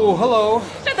 Oh, hello.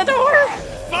 Shut the door!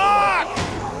 Fuck!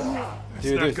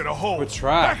 Dude, It's not gonna hold. we're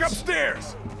trapped. Back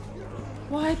upstairs.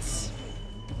 What?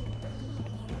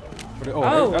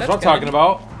 Oh, that's what I'm good. talking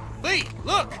about. Lee,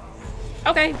 look!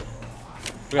 Okay.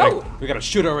 We gotta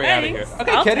shoot our way out of here. Thanks.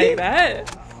 Okay, I'll Kenny. take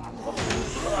that.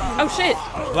 Oh, shit.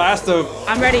 Blast him.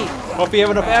 I'm ready. Hope you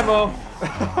have enough ammo.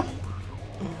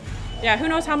 Yeah, who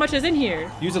knows how much is in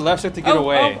here? Use the left stick to get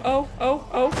away. Oh.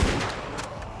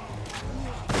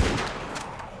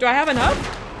 Do I have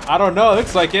enough? I don't know.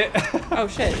 Looks like it. Oh,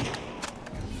 shit.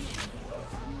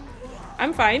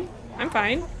 I'm fine.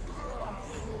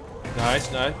 Nice.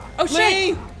 Oh,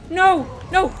 shit! No!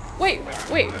 Wait.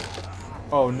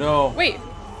 Oh, no. Wait.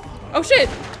 Oh, shit!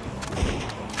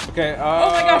 Okay,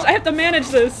 Oh my gosh, I have to manage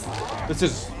this. This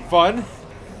is fun.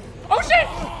 Oh, shit!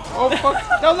 Oh,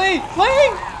 fuck. No, Lee!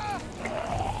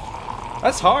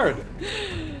 That's hard.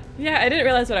 Yeah, I didn't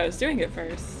realize what I was doing at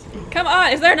first. Come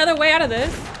on, is there another way out of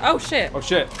this? Oh, shit. Oh,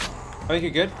 shit. I think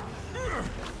you're good.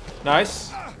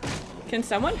 Nice. Can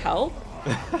someone help?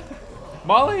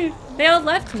 Molly! They all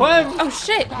left me. Clem! Oh,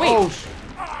 shit, wait. Oh,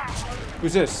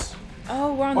 who's this?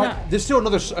 Oh, we're on What? There's still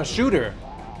another shooter.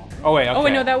 Oh, wait, okay. Oh,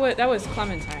 wait, no, that was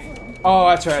Clementine. Oh,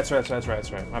 that's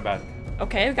right. My bad.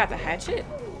 Okay, we got the hatchet.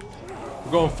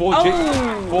 We're going full,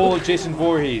 full Jason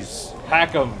Voorhees.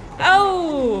 Hack him.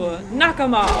 Oh, knock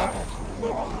him off.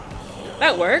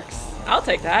 That works. I'll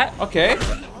take that. Okay,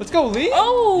 let's go, Lee.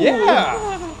 Oh! Yeah!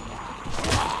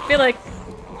 I feel like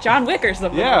John Wick or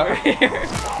something over here.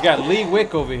 We got Lee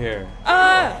Wick over here.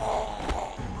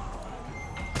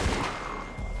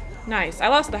 Nice. I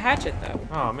lost the hatchet, though.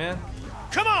 Oh, man.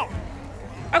 Come on!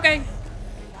 Okay.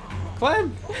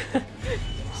 Clem!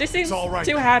 She seems all right.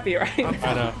 too happy right now.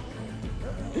 I know.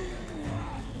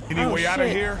 Any way out of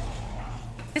here?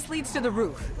 This leads to the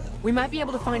roof. We might be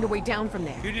able to find a way down from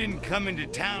there. You didn't come into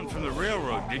town from the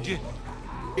railroad, did you?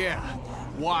 Yeah.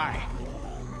 Why?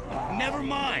 Never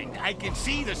mind. I can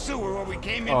see the sewer where we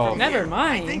came in Oh. from Never here.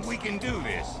 mind. I think we can do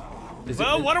this.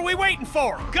 Well, what are we waiting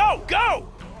for? Go!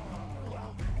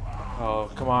 Oh,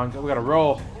 come on. We gotta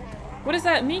roll. What does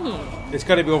that mean? It's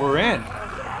gotta be overran.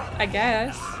 I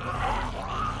guess.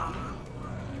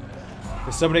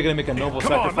 Is somebody gonna make a noble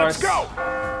Come on, sacrifice? let's go.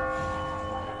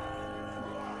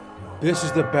 This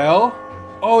is the bell?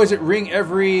 Oh, is it ring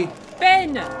every...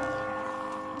 Ben!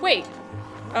 Wait.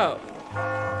 Oh.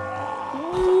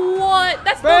 What?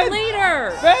 That's Ben! the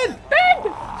leader! Ben! Ben!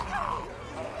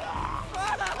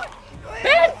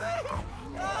 Ben!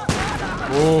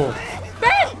 Oh.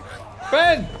 Ben!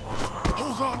 Ben!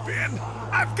 Hold on, Ben.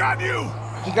 I've got you.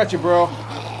 He got you, bro.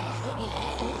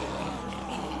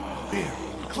 Ben,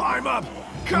 climb up.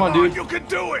 Come on, dude. You can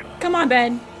do it. Come on,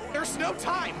 Ben. There's no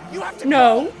time. You have to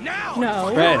No. go now.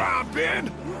 No. Ben. Around,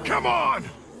 Ben. Come on.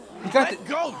 He got Let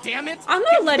go, damn it. I'm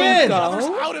not letting Ben. go. Others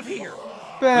out of here.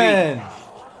 Ben!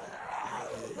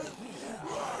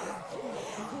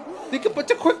 Think about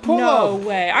the quick pull No up.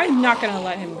 way. I'm not gonna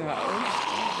let him go.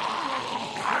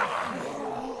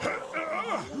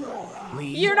 Lee,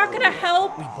 You're not gonna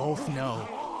help? we both know.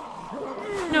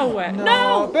 No way. Oh,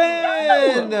 No!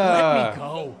 Ben! Let me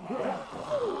go.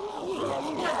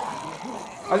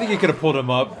 I think you could have pulled him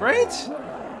up, right?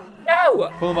 No!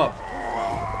 Pull him up.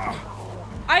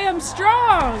 I am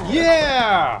strong!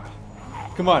 Yeah!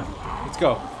 Come on, let's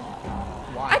go.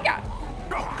 I got.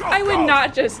 Go, I would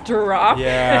not just drop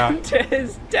Yeah. him to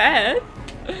his death.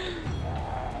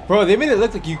 Bro, they made it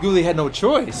look like you really had no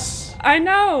choice. I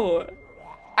know.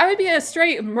 I would be a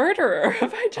straight murderer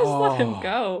if I just let him Oh.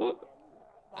 go.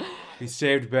 He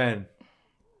saved Ben.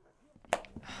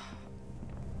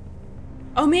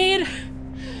 Omid!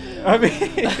 I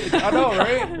mean, I know,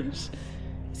 right? Gosh.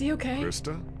 Is he okay?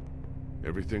 Krista,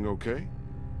 everything okay?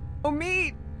 Oh,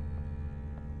 me!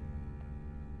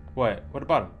 What? What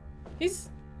about him?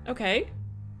 He's okay.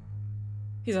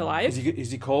 He's alive. Is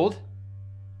he cold?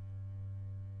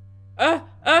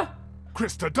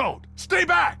 Krista, don't! Stay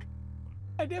back!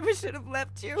 I never should have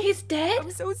left you. He's dead? I'm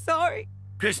so sorry.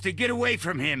 Krista, get away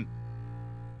from him.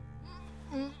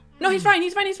 No, he's fine.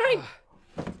 He's fine. He's fine.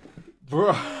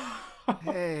 Bro.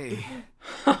 Hey.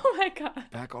 Oh my god.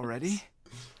 Back already?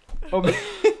 Oh, man.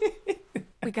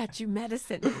 We got you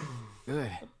medicine.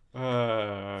 Good.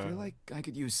 I feel like I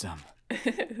could use some.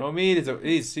 Omid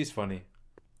he's funny.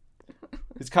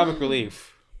 It's comic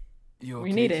relief. You okay,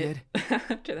 We need kid? it.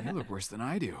 After that. You look worse than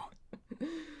I do.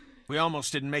 We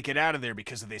almost didn't make it out of there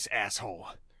because of this asshole.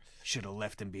 Should have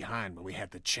left him behind when we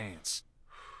had the chance.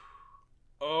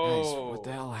 Guys, what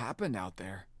the hell happened out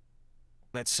there?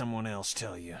 Let someone else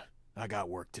tell you. I got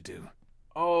work to do.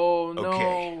 Oh, no.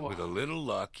 Okay, with a little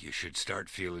luck, you should start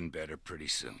feeling better pretty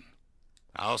soon.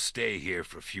 I'll stay here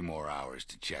for a few more hours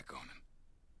to check on him.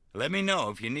 Let me know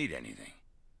if you need anything.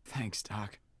 Thanks,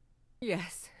 Doc.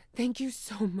 Yes, thank you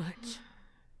so much.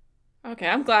 Okay,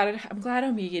 I'm glad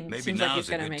Omid Maybe seems like now's he's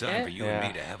a gonna good make time it. for you and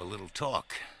me to have a little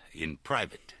talk in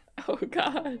private. Oh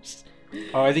gosh.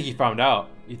 Oh, I think he found out.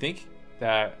 You think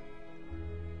that?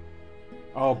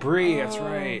 Oh, Bree, that's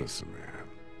right. Listen, man.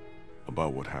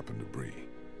 About what happened to Bree.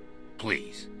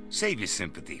 Please, save your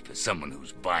sympathy for someone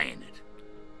who's buying it.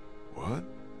 What?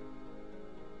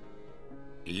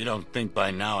 You don't think by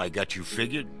now I got you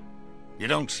figured? You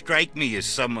don't strike me as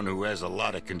someone who has a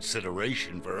lot of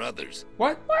consideration for others.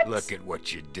 What? Look at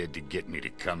what you did to get me to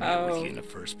come here with you in the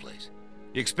first place.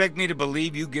 You expect me to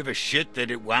believe you give a shit that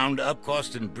it wound up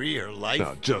costing Bree her life?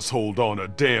 Now just hold on a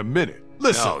damn minute.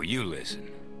 Listen. No, you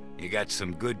listen. You got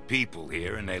some good people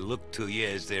here, and they look to you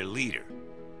as their leader.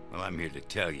 Well, I'm here to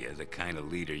tell you, the kind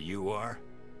of leader you are,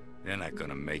 they're not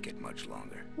gonna make it much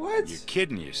longer. What? You're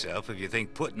kidding yourself if you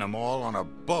think putting them all on a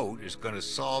boat is gonna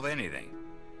solve anything.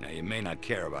 Now, you may not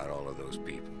care about all of those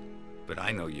people, but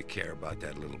I know you care about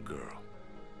that little girl.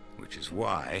 Which is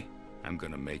why I'm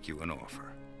gonna make you an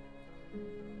offer.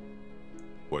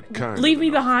 What kind? Leave me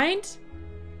behind?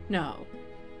 No.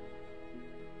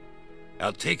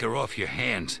 I'll take her off your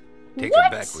hands. Take What?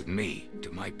 her back with me,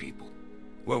 to my people.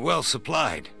 We're well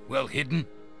supplied, well hidden,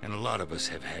 and a lot of us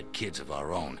have had kids of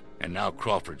our own. And now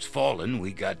Crawford's fallen,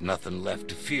 we got nothing left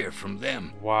to fear from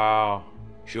them. Wow.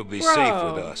 She'll be Bro. safe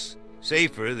with us.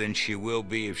 Safer than she will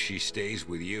be if she stays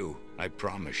with you, I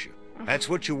promise you. That's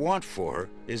what you want for her,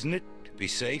 isn't it? To be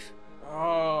safe?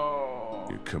 Oh.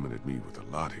 You're coming at me with a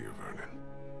lot here, Vernon.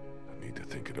 I need to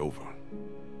think it over.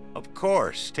 Of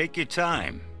course, take your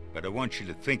time. But I want you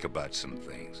to think about some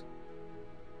things.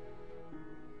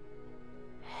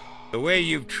 The way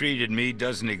you've treated me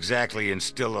doesn't exactly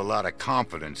instill a lot of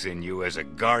confidence in you as a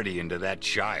guardian to that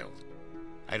child.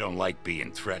 I don't like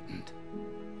being threatened.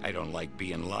 I don't like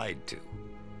being lied to.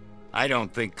 I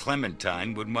don't think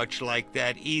Clementine would much like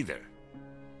that either.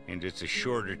 And it's a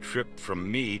shorter trip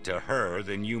from me to her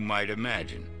than you might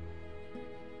imagine.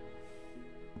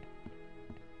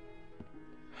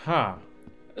 Huh.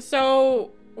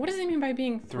 So, what does he mean by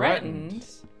being threatened?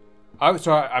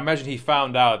 I imagine he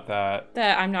found out that...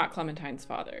 That I'm not Clementine's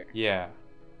father. Yeah.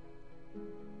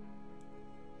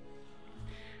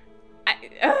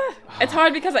 It's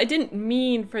hard because I didn't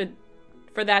mean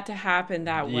for that to happen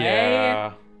that way.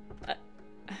 Yeah.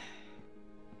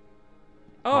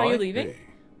 Oh, are you leaving? Hey,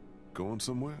 going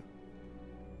somewhere?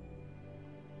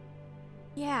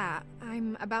 Yeah,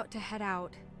 I'm about to head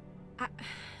out.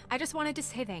 I just wanted to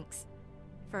say thanks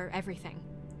for everything.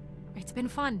 It's been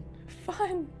fun.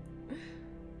 Fun.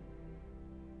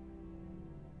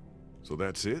 So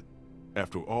that's it?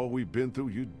 After all we've been through,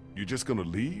 you're just gonna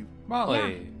leave? Molly.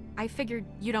 Yeah, I figured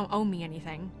you don't owe me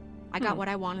anything. I got what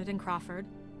I wanted in Crawford,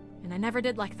 and I never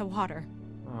did like the water.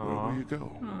 Where will you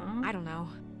go? I don't know.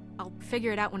 I'll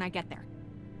figure it out when I get there.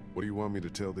 What do you want me to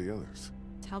tell the others?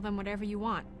 Tell them whatever you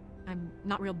want. I'm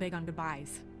not real big on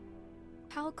goodbyes.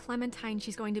 Tell Clementine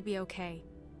she's going to be okay.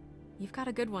 You've got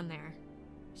a good one there.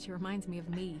 She reminds me of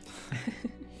me.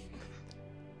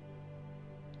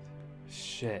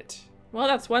 Shit. Well,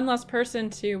 that's one less person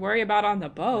to worry about on the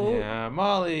boat. Yeah,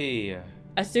 Molly.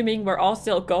 Assuming we're all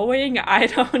still going, I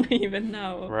don't even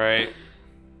know. Right.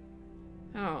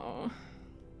 Oh.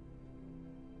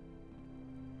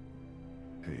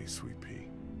 Hey, Sweet Pea.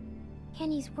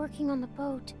 Kenny's working on the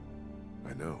boat.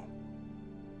 I know.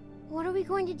 What are we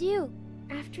going to do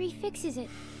after he fixes it?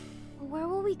 Where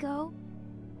will we go?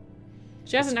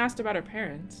 She hasn't asked about her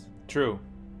parents. True.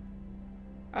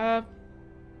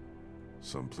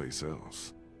 Someplace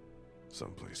else.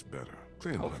 Someplace better.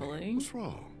 Clem, Hopefully. honey, what's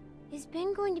wrong? Is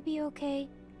Ben going to be okay?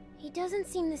 He doesn't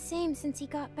seem the same since he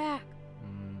got back.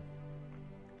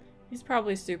 He's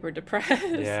probably super depressed.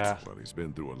 Yeah. Well, he's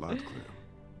been through a lot, Clem.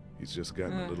 He's just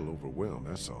gotten a little overwhelmed,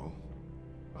 that's all.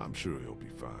 I'm sure he'll be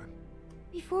fine.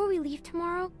 Before we leave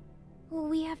tomorrow, will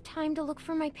we have time to look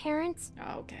for my parents?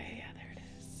 Okay, yeah, there it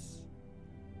is.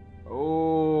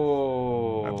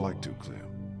 Oh. I'd like to, Clem,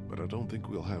 but I don't think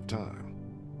we'll have time.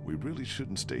 We really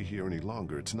shouldn't stay here any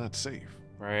longer. It's not safe.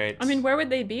 Right. I mean, where would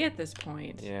they be at this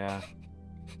point? Yeah.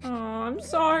 Oh, I'm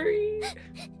sorry.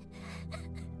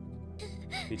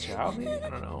 Reach out, maybe? I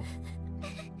don't know.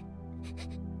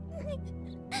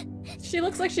 She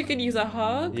looks like she could use a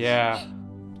hug. Yeah.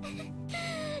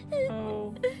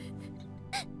 Oh.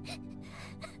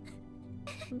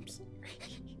 I'm sorry.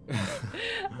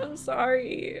 I'm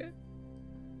sorry.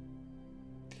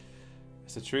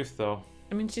 It's the truth, though.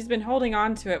 I mean, she's been holding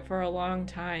on to it for a long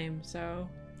time, so.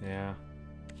 Yeah.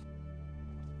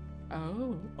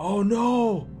 Oh. Oh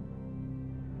no!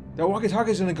 That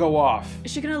walkie-talkie's gonna go off.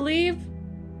 Is she gonna leave?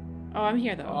 Oh, I'm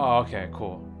here though. Oh, okay,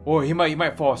 cool. Or he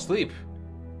might fall asleep.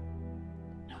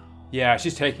 No. Yeah,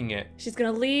 she's taking it. She's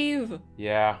gonna leave.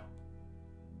 Yeah.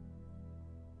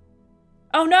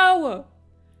 Oh no!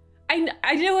 I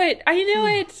knew it! I knew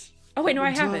it! Oh wait, no, I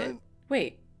have it.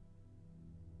 Wait.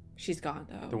 She's gone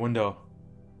though. The window.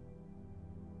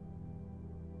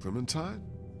 Clementine?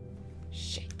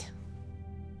 Shit.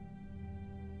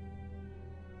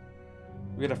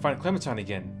 We gotta find Clementine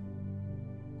again.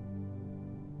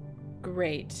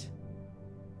 Great.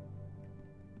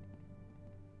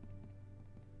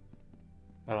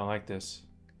 I don't like this.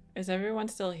 Is everyone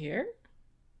still here?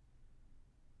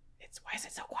 Why is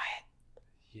it so quiet?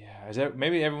 Yeah, is that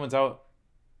maybe everyone's out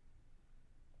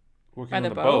working By on the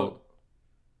the boat? boat?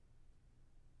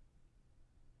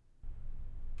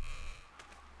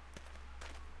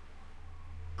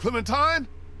 Clementine?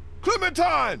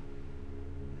 Clementine!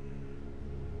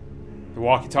 The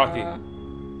walkie-talkie.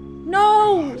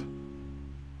 No!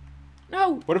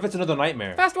 No! What if it's another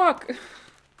nightmare? Fast walk!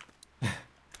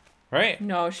 Right?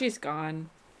 No, she's gone.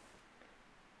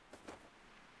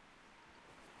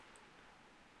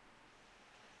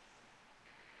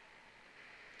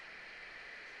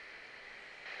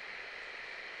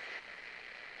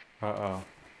 Uh-oh.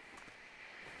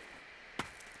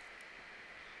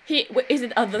 Is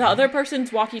it the other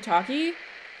person's walkie-talkie?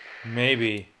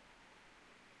 Maybe.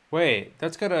 Wait,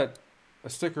 that's got a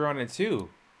sticker on it too.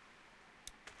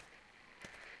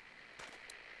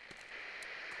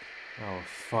 Oh,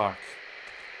 fuck.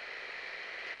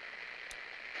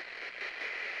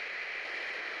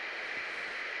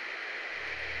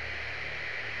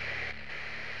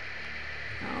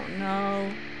 Oh,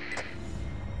 no.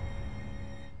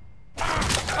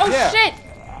 Oh, Yeah. shit!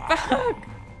 Fuck!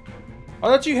 I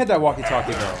thought you had that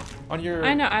walkie-talkie though. On your...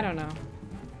 I don't know.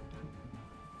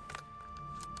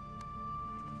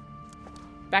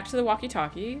 Back to the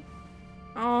walkie-talkie.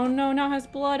 Oh no, now it has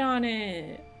blood on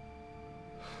it.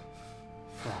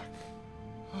 Fuck.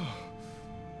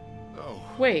 No.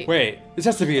 Wait. Wait, this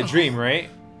has to be a dream, right?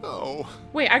 No.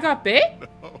 Wait, I got bit?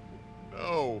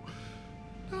 No.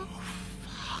 No.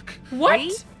 Fuck. What?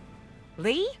 Lee?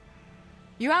 Lee?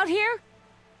 You out here?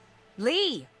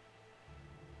 Lee!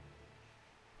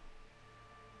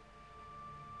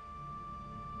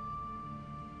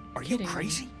 Are you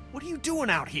crazy? What are you doing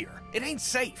out here? It ain't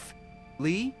safe.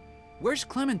 Lee? Where's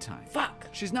Clementine? Fuck.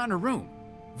 She's not in her room.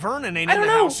 Vernon ain't I in don't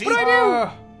the know. house What do either. I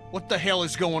do? What the hell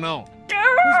is going on?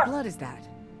 Whose blood is that?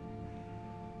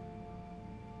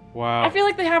 Wow. I feel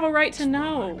like they have a right to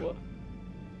know.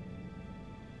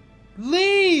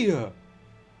 Lee!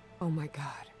 Oh my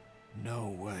god. No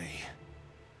way.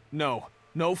 No.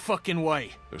 No fucking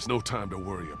way. There's no time to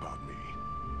worry about me.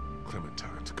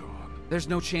 Clementine's gone. There's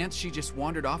no chance she just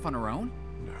wandered off on her own?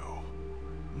 No.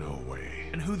 No way.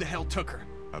 And who the hell took her?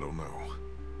 I don't know.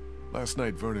 Last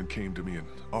night, Vernon came to me and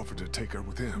offered to take her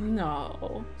with him.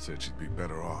 No. Said she'd be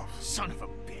better off. Son of a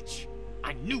bitch.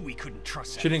 I knew we couldn't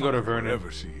trust that. She didn't go to Vernon.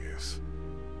 Wherever she is,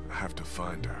 I have to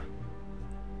find her.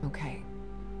 Okay.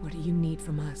 What do you need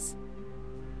from us?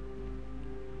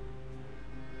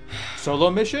 Solo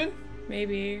mission?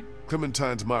 Maybe.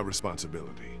 Clementine's my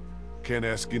responsibility. Can't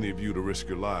ask any of you to risk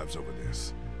your lives over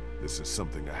this. This is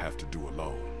something I have to do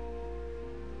alone.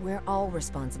 We're all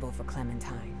responsible for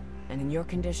Clementine. And in your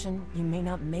condition, you may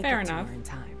not make Fair it to enough. her in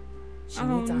time. She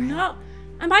Oh needs our no. help.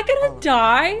 Am I gonna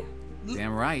die?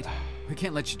 Damn right. We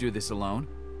can't let you do this alone.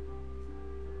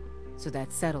 So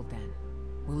that's settled then.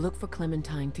 We'll look for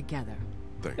Clementine together.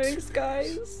 Thanks,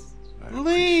 guys.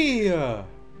 Lee!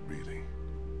 Really?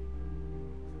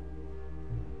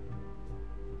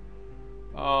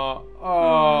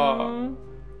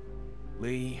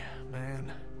 Lee,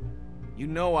 man. You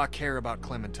know I care about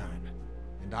Clementine.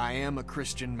 And and I am a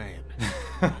Christian man.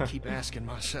 I keep asking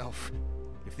myself,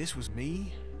 if this was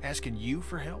me, asking you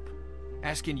for help,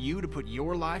 asking you to put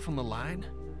your life on the line,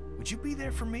 would you be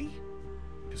there for me?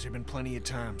 Because there've been plenty of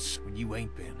times when you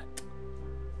ain't been.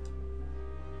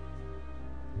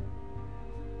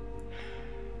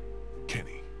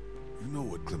 Kenny, you know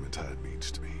what Clementine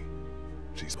means to me.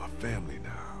 She's my family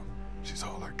now. She's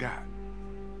all I got.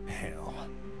 Hell,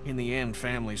 in the end,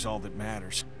 family's all that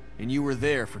matters. And you were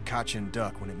there for Katja and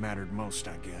Duck when it mattered most,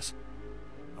 I guess.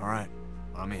 All right,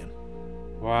 I'm in.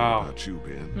 Wow. What about you,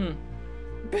 Ben?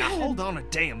 Now hold on a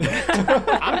damn minute.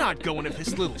 I'm not going if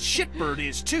this little shitbird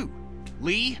is too.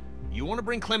 Lee, you want to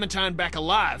bring Clementine back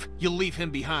alive, you'll leave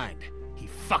him behind. He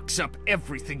fucks up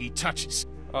everything he touches.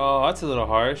 Oh, that's a little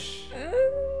harsh.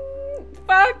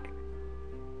 Fuck.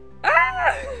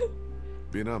 Ah!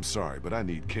 Ben, I'm sorry, but I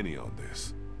need Kenny on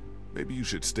this. Maybe you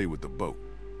should stay with the boat.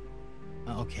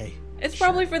 Okay. It's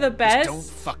probably for the best. Just don't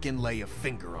fucking lay a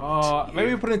finger on it.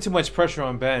 Maybe we're putting too much pressure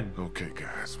on Ben. Okay,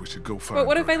 guys, we should go find But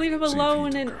what if I Vernon, leave him see if he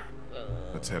alone took and... her.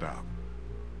 Let's head out.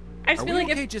 I just Are feel we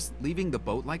like okay just leaving the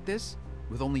boat like this?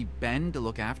 With only Ben to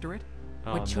look after it?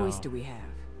 What choice do we have?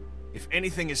 If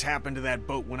anything has happened to that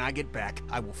boat when I get back,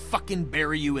 I will fucking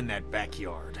bury you in that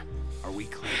backyard. Are we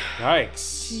clear?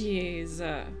 Yikes.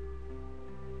 Jeez.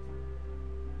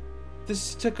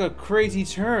 This took a crazy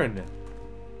turn.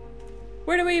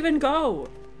 Where do we even go?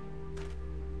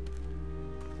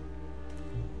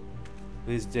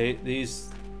 These days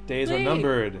are Wait.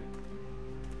 numbered.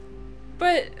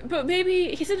 But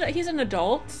maybe he's an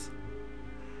adult.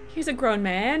 He's a grown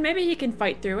man. Maybe he can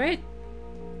fight through it.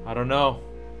 I don't know.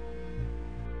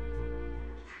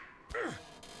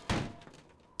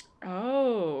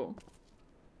 Oh.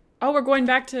 Oh, we're going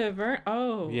back to Vern.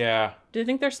 Oh. Yeah. Do you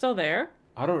think they're still there?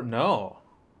 I don't know.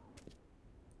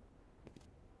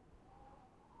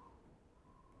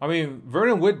 I mean,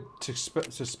 Vernon would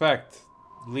suspect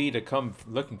Lee to come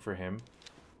looking for him.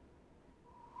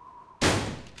 They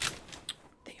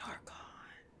are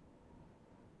gone.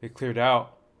 They cleared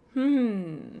out.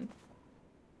 Hmm.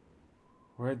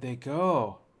 Where'd they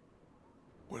go?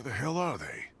 Where the hell are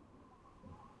they?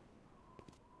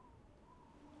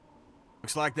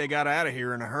 Looks like they got out of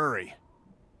here in a hurry.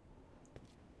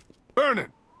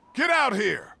 Vernon, get out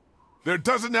here! There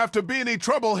doesn't have to be any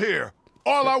trouble here.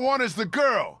 All I want is the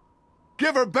girl.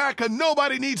 Give her back and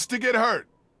nobody needs to get hurt.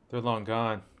 They're long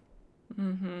gone.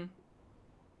 Mm-hmm.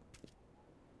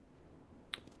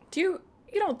 You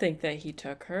don't think that he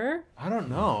took her? I don't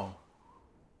know.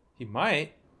 He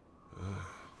might.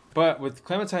 But would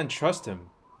Clementine trust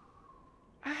him?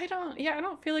 I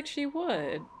don't feel like she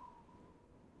would.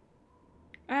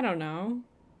 I don't know.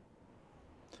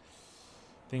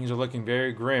 Things are looking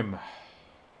very grim.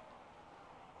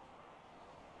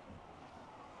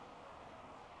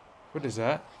 What is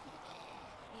that?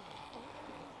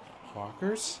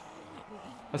 Walkers?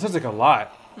 That sounds like a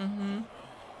lot. Mm-hmm.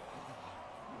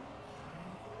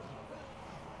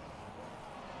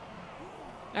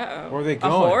 Uh-oh. Where are they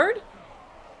going? A horde?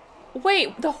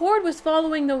 Wait, the horde was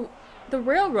following the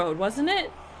railroad, wasn't it?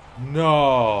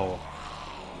 No.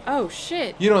 Oh,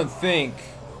 shit. You don't think...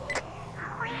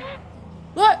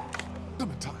 Look!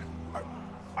 Clementine,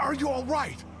 are you all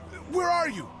right? Where are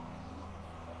you?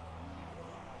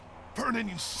 Vernon,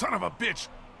 you son of a bitch!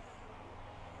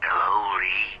 Hello,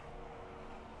 Lee.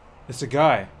 It's a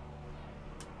guy.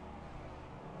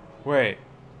 Wait.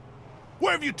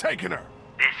 Where have you taken her?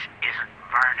 This isn't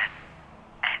Vernon,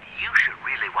 and you should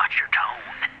really watch your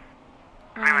tone.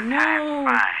 Clementine's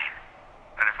fine,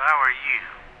 but if I were you,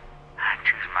 I'd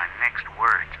choose my next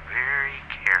words very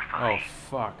carefully. Oh,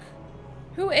 fuck.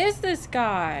 Who is this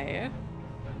guy?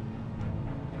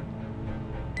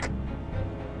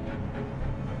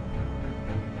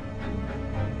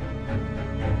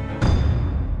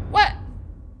 What?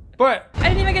 But I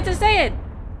didn't even get to say it.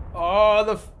 Oh,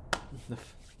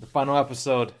 the final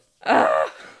episode.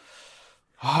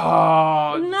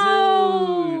 Oh,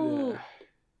 no. Dude.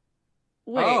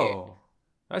 Wait. Oh,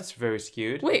 that's very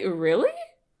skewed. Wait, really?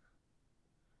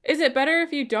 Is it better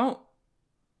if you don't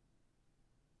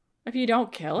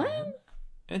kill him?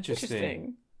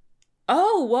 Interesting.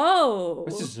 Oh, whoa.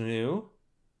 This is new.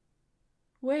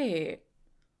 Wait.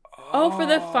 Oh, for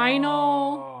the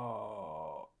final.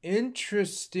 Oh,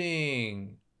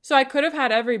 interesting. So I could have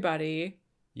had everybody.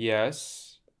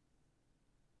 Yes.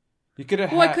 You could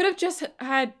have Well, I could have just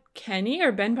had Kenny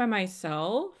or Ben by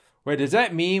myself. Wait, does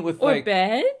that mean with Or like...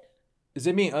 Ben? Does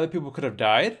it mean other people could have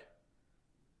died?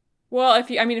 Well, if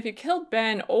you killed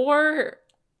Ben or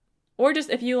just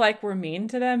if you like were mean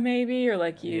to them maybe, or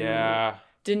like you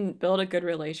didn't build a good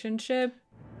relationship.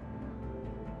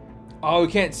 Oh,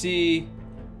 we can't see.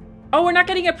 Oh, we're not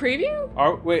getting a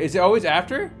preview? Wait, is it always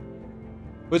after?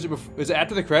 Is it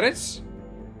after the credits?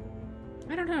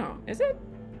 I don't know. Is it?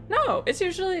 No, it's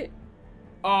usually...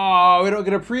 Oh, we don't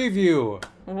get a preview.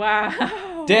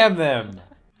 Wow. Damn them.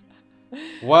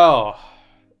 Well,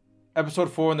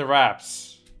 episode 4 in the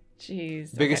wraps.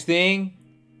 Jeez. Biggest thing?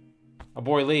 Our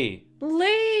boy Lee.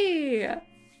 Lee!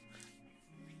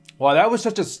 Wow, that was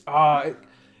such a...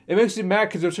 it makes me mad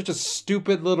because it was such a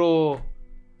stupid little...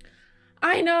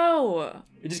 I know.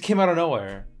 It just came out of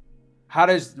nowhere. How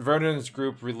does Vernon's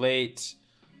group relate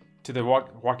to the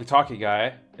walkie-talkie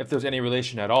guy, if there's any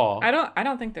relation at all? I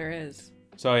don't think there is.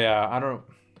 So yeah, I don't...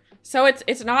 So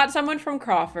it's not someone from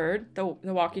Crawford, the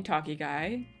walkie-talkie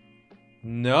guy.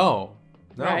 No.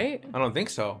 Right? I don't think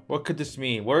so. What could this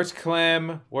mean? Where's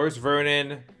Clem? Where's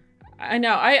Vernon? I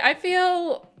know. I think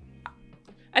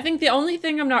the only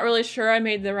thing I'm not really sure I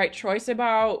made the right choice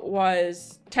about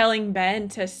was telling Ben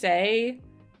to say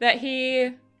that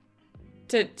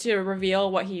to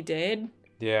reveal what he did.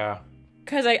 Yeah.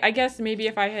 Because I guess maybe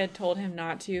if I had told him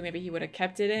not to, maybe he would have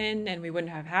kept it in and we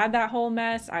wouldn't have had that whole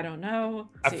mess. I don't know.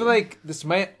 I feel like this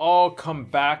might all come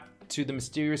back to the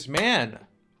mysterious man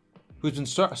who's been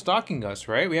stalking us,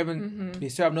 right? We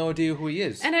still have no idea who he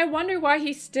is. And I wonder why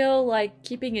he's still, like,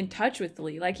 keeping in touch with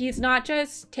Lee. Like, he's not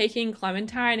just taking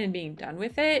Clementine and being done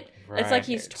with it. Right. It's like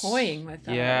he's toying with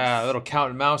us. Yeah, a little cat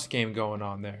and mouse game going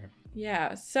on there.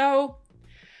 Yeah, so...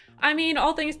 I mean,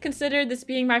 all things considered, this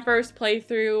being my first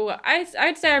playthrough,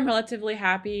 I'd say I'm relatively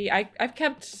happy. I've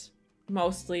kept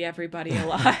mostly everybody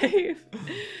alive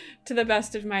to the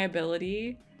best of my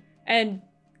ability. And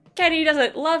Kenny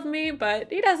doesn't love me,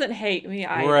 but he doesn't hate me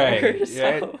either. Right. So.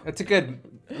 Yeah, that's a good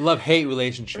love-hate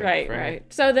relationship.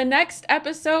 Right. So the next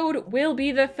episode will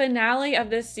be the finale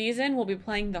of this season. We'll be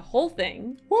playing the whole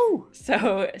thing. Woo!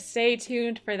 So stay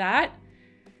tuned for that.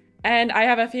 And I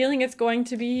have a feeling it's going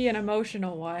to be an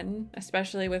emotional one,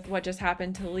 especially with what just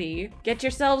happened to Lee. Get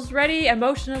yourselves ready,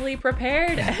 emotionally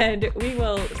prepared, and we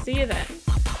will see you then.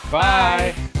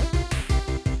 Bye.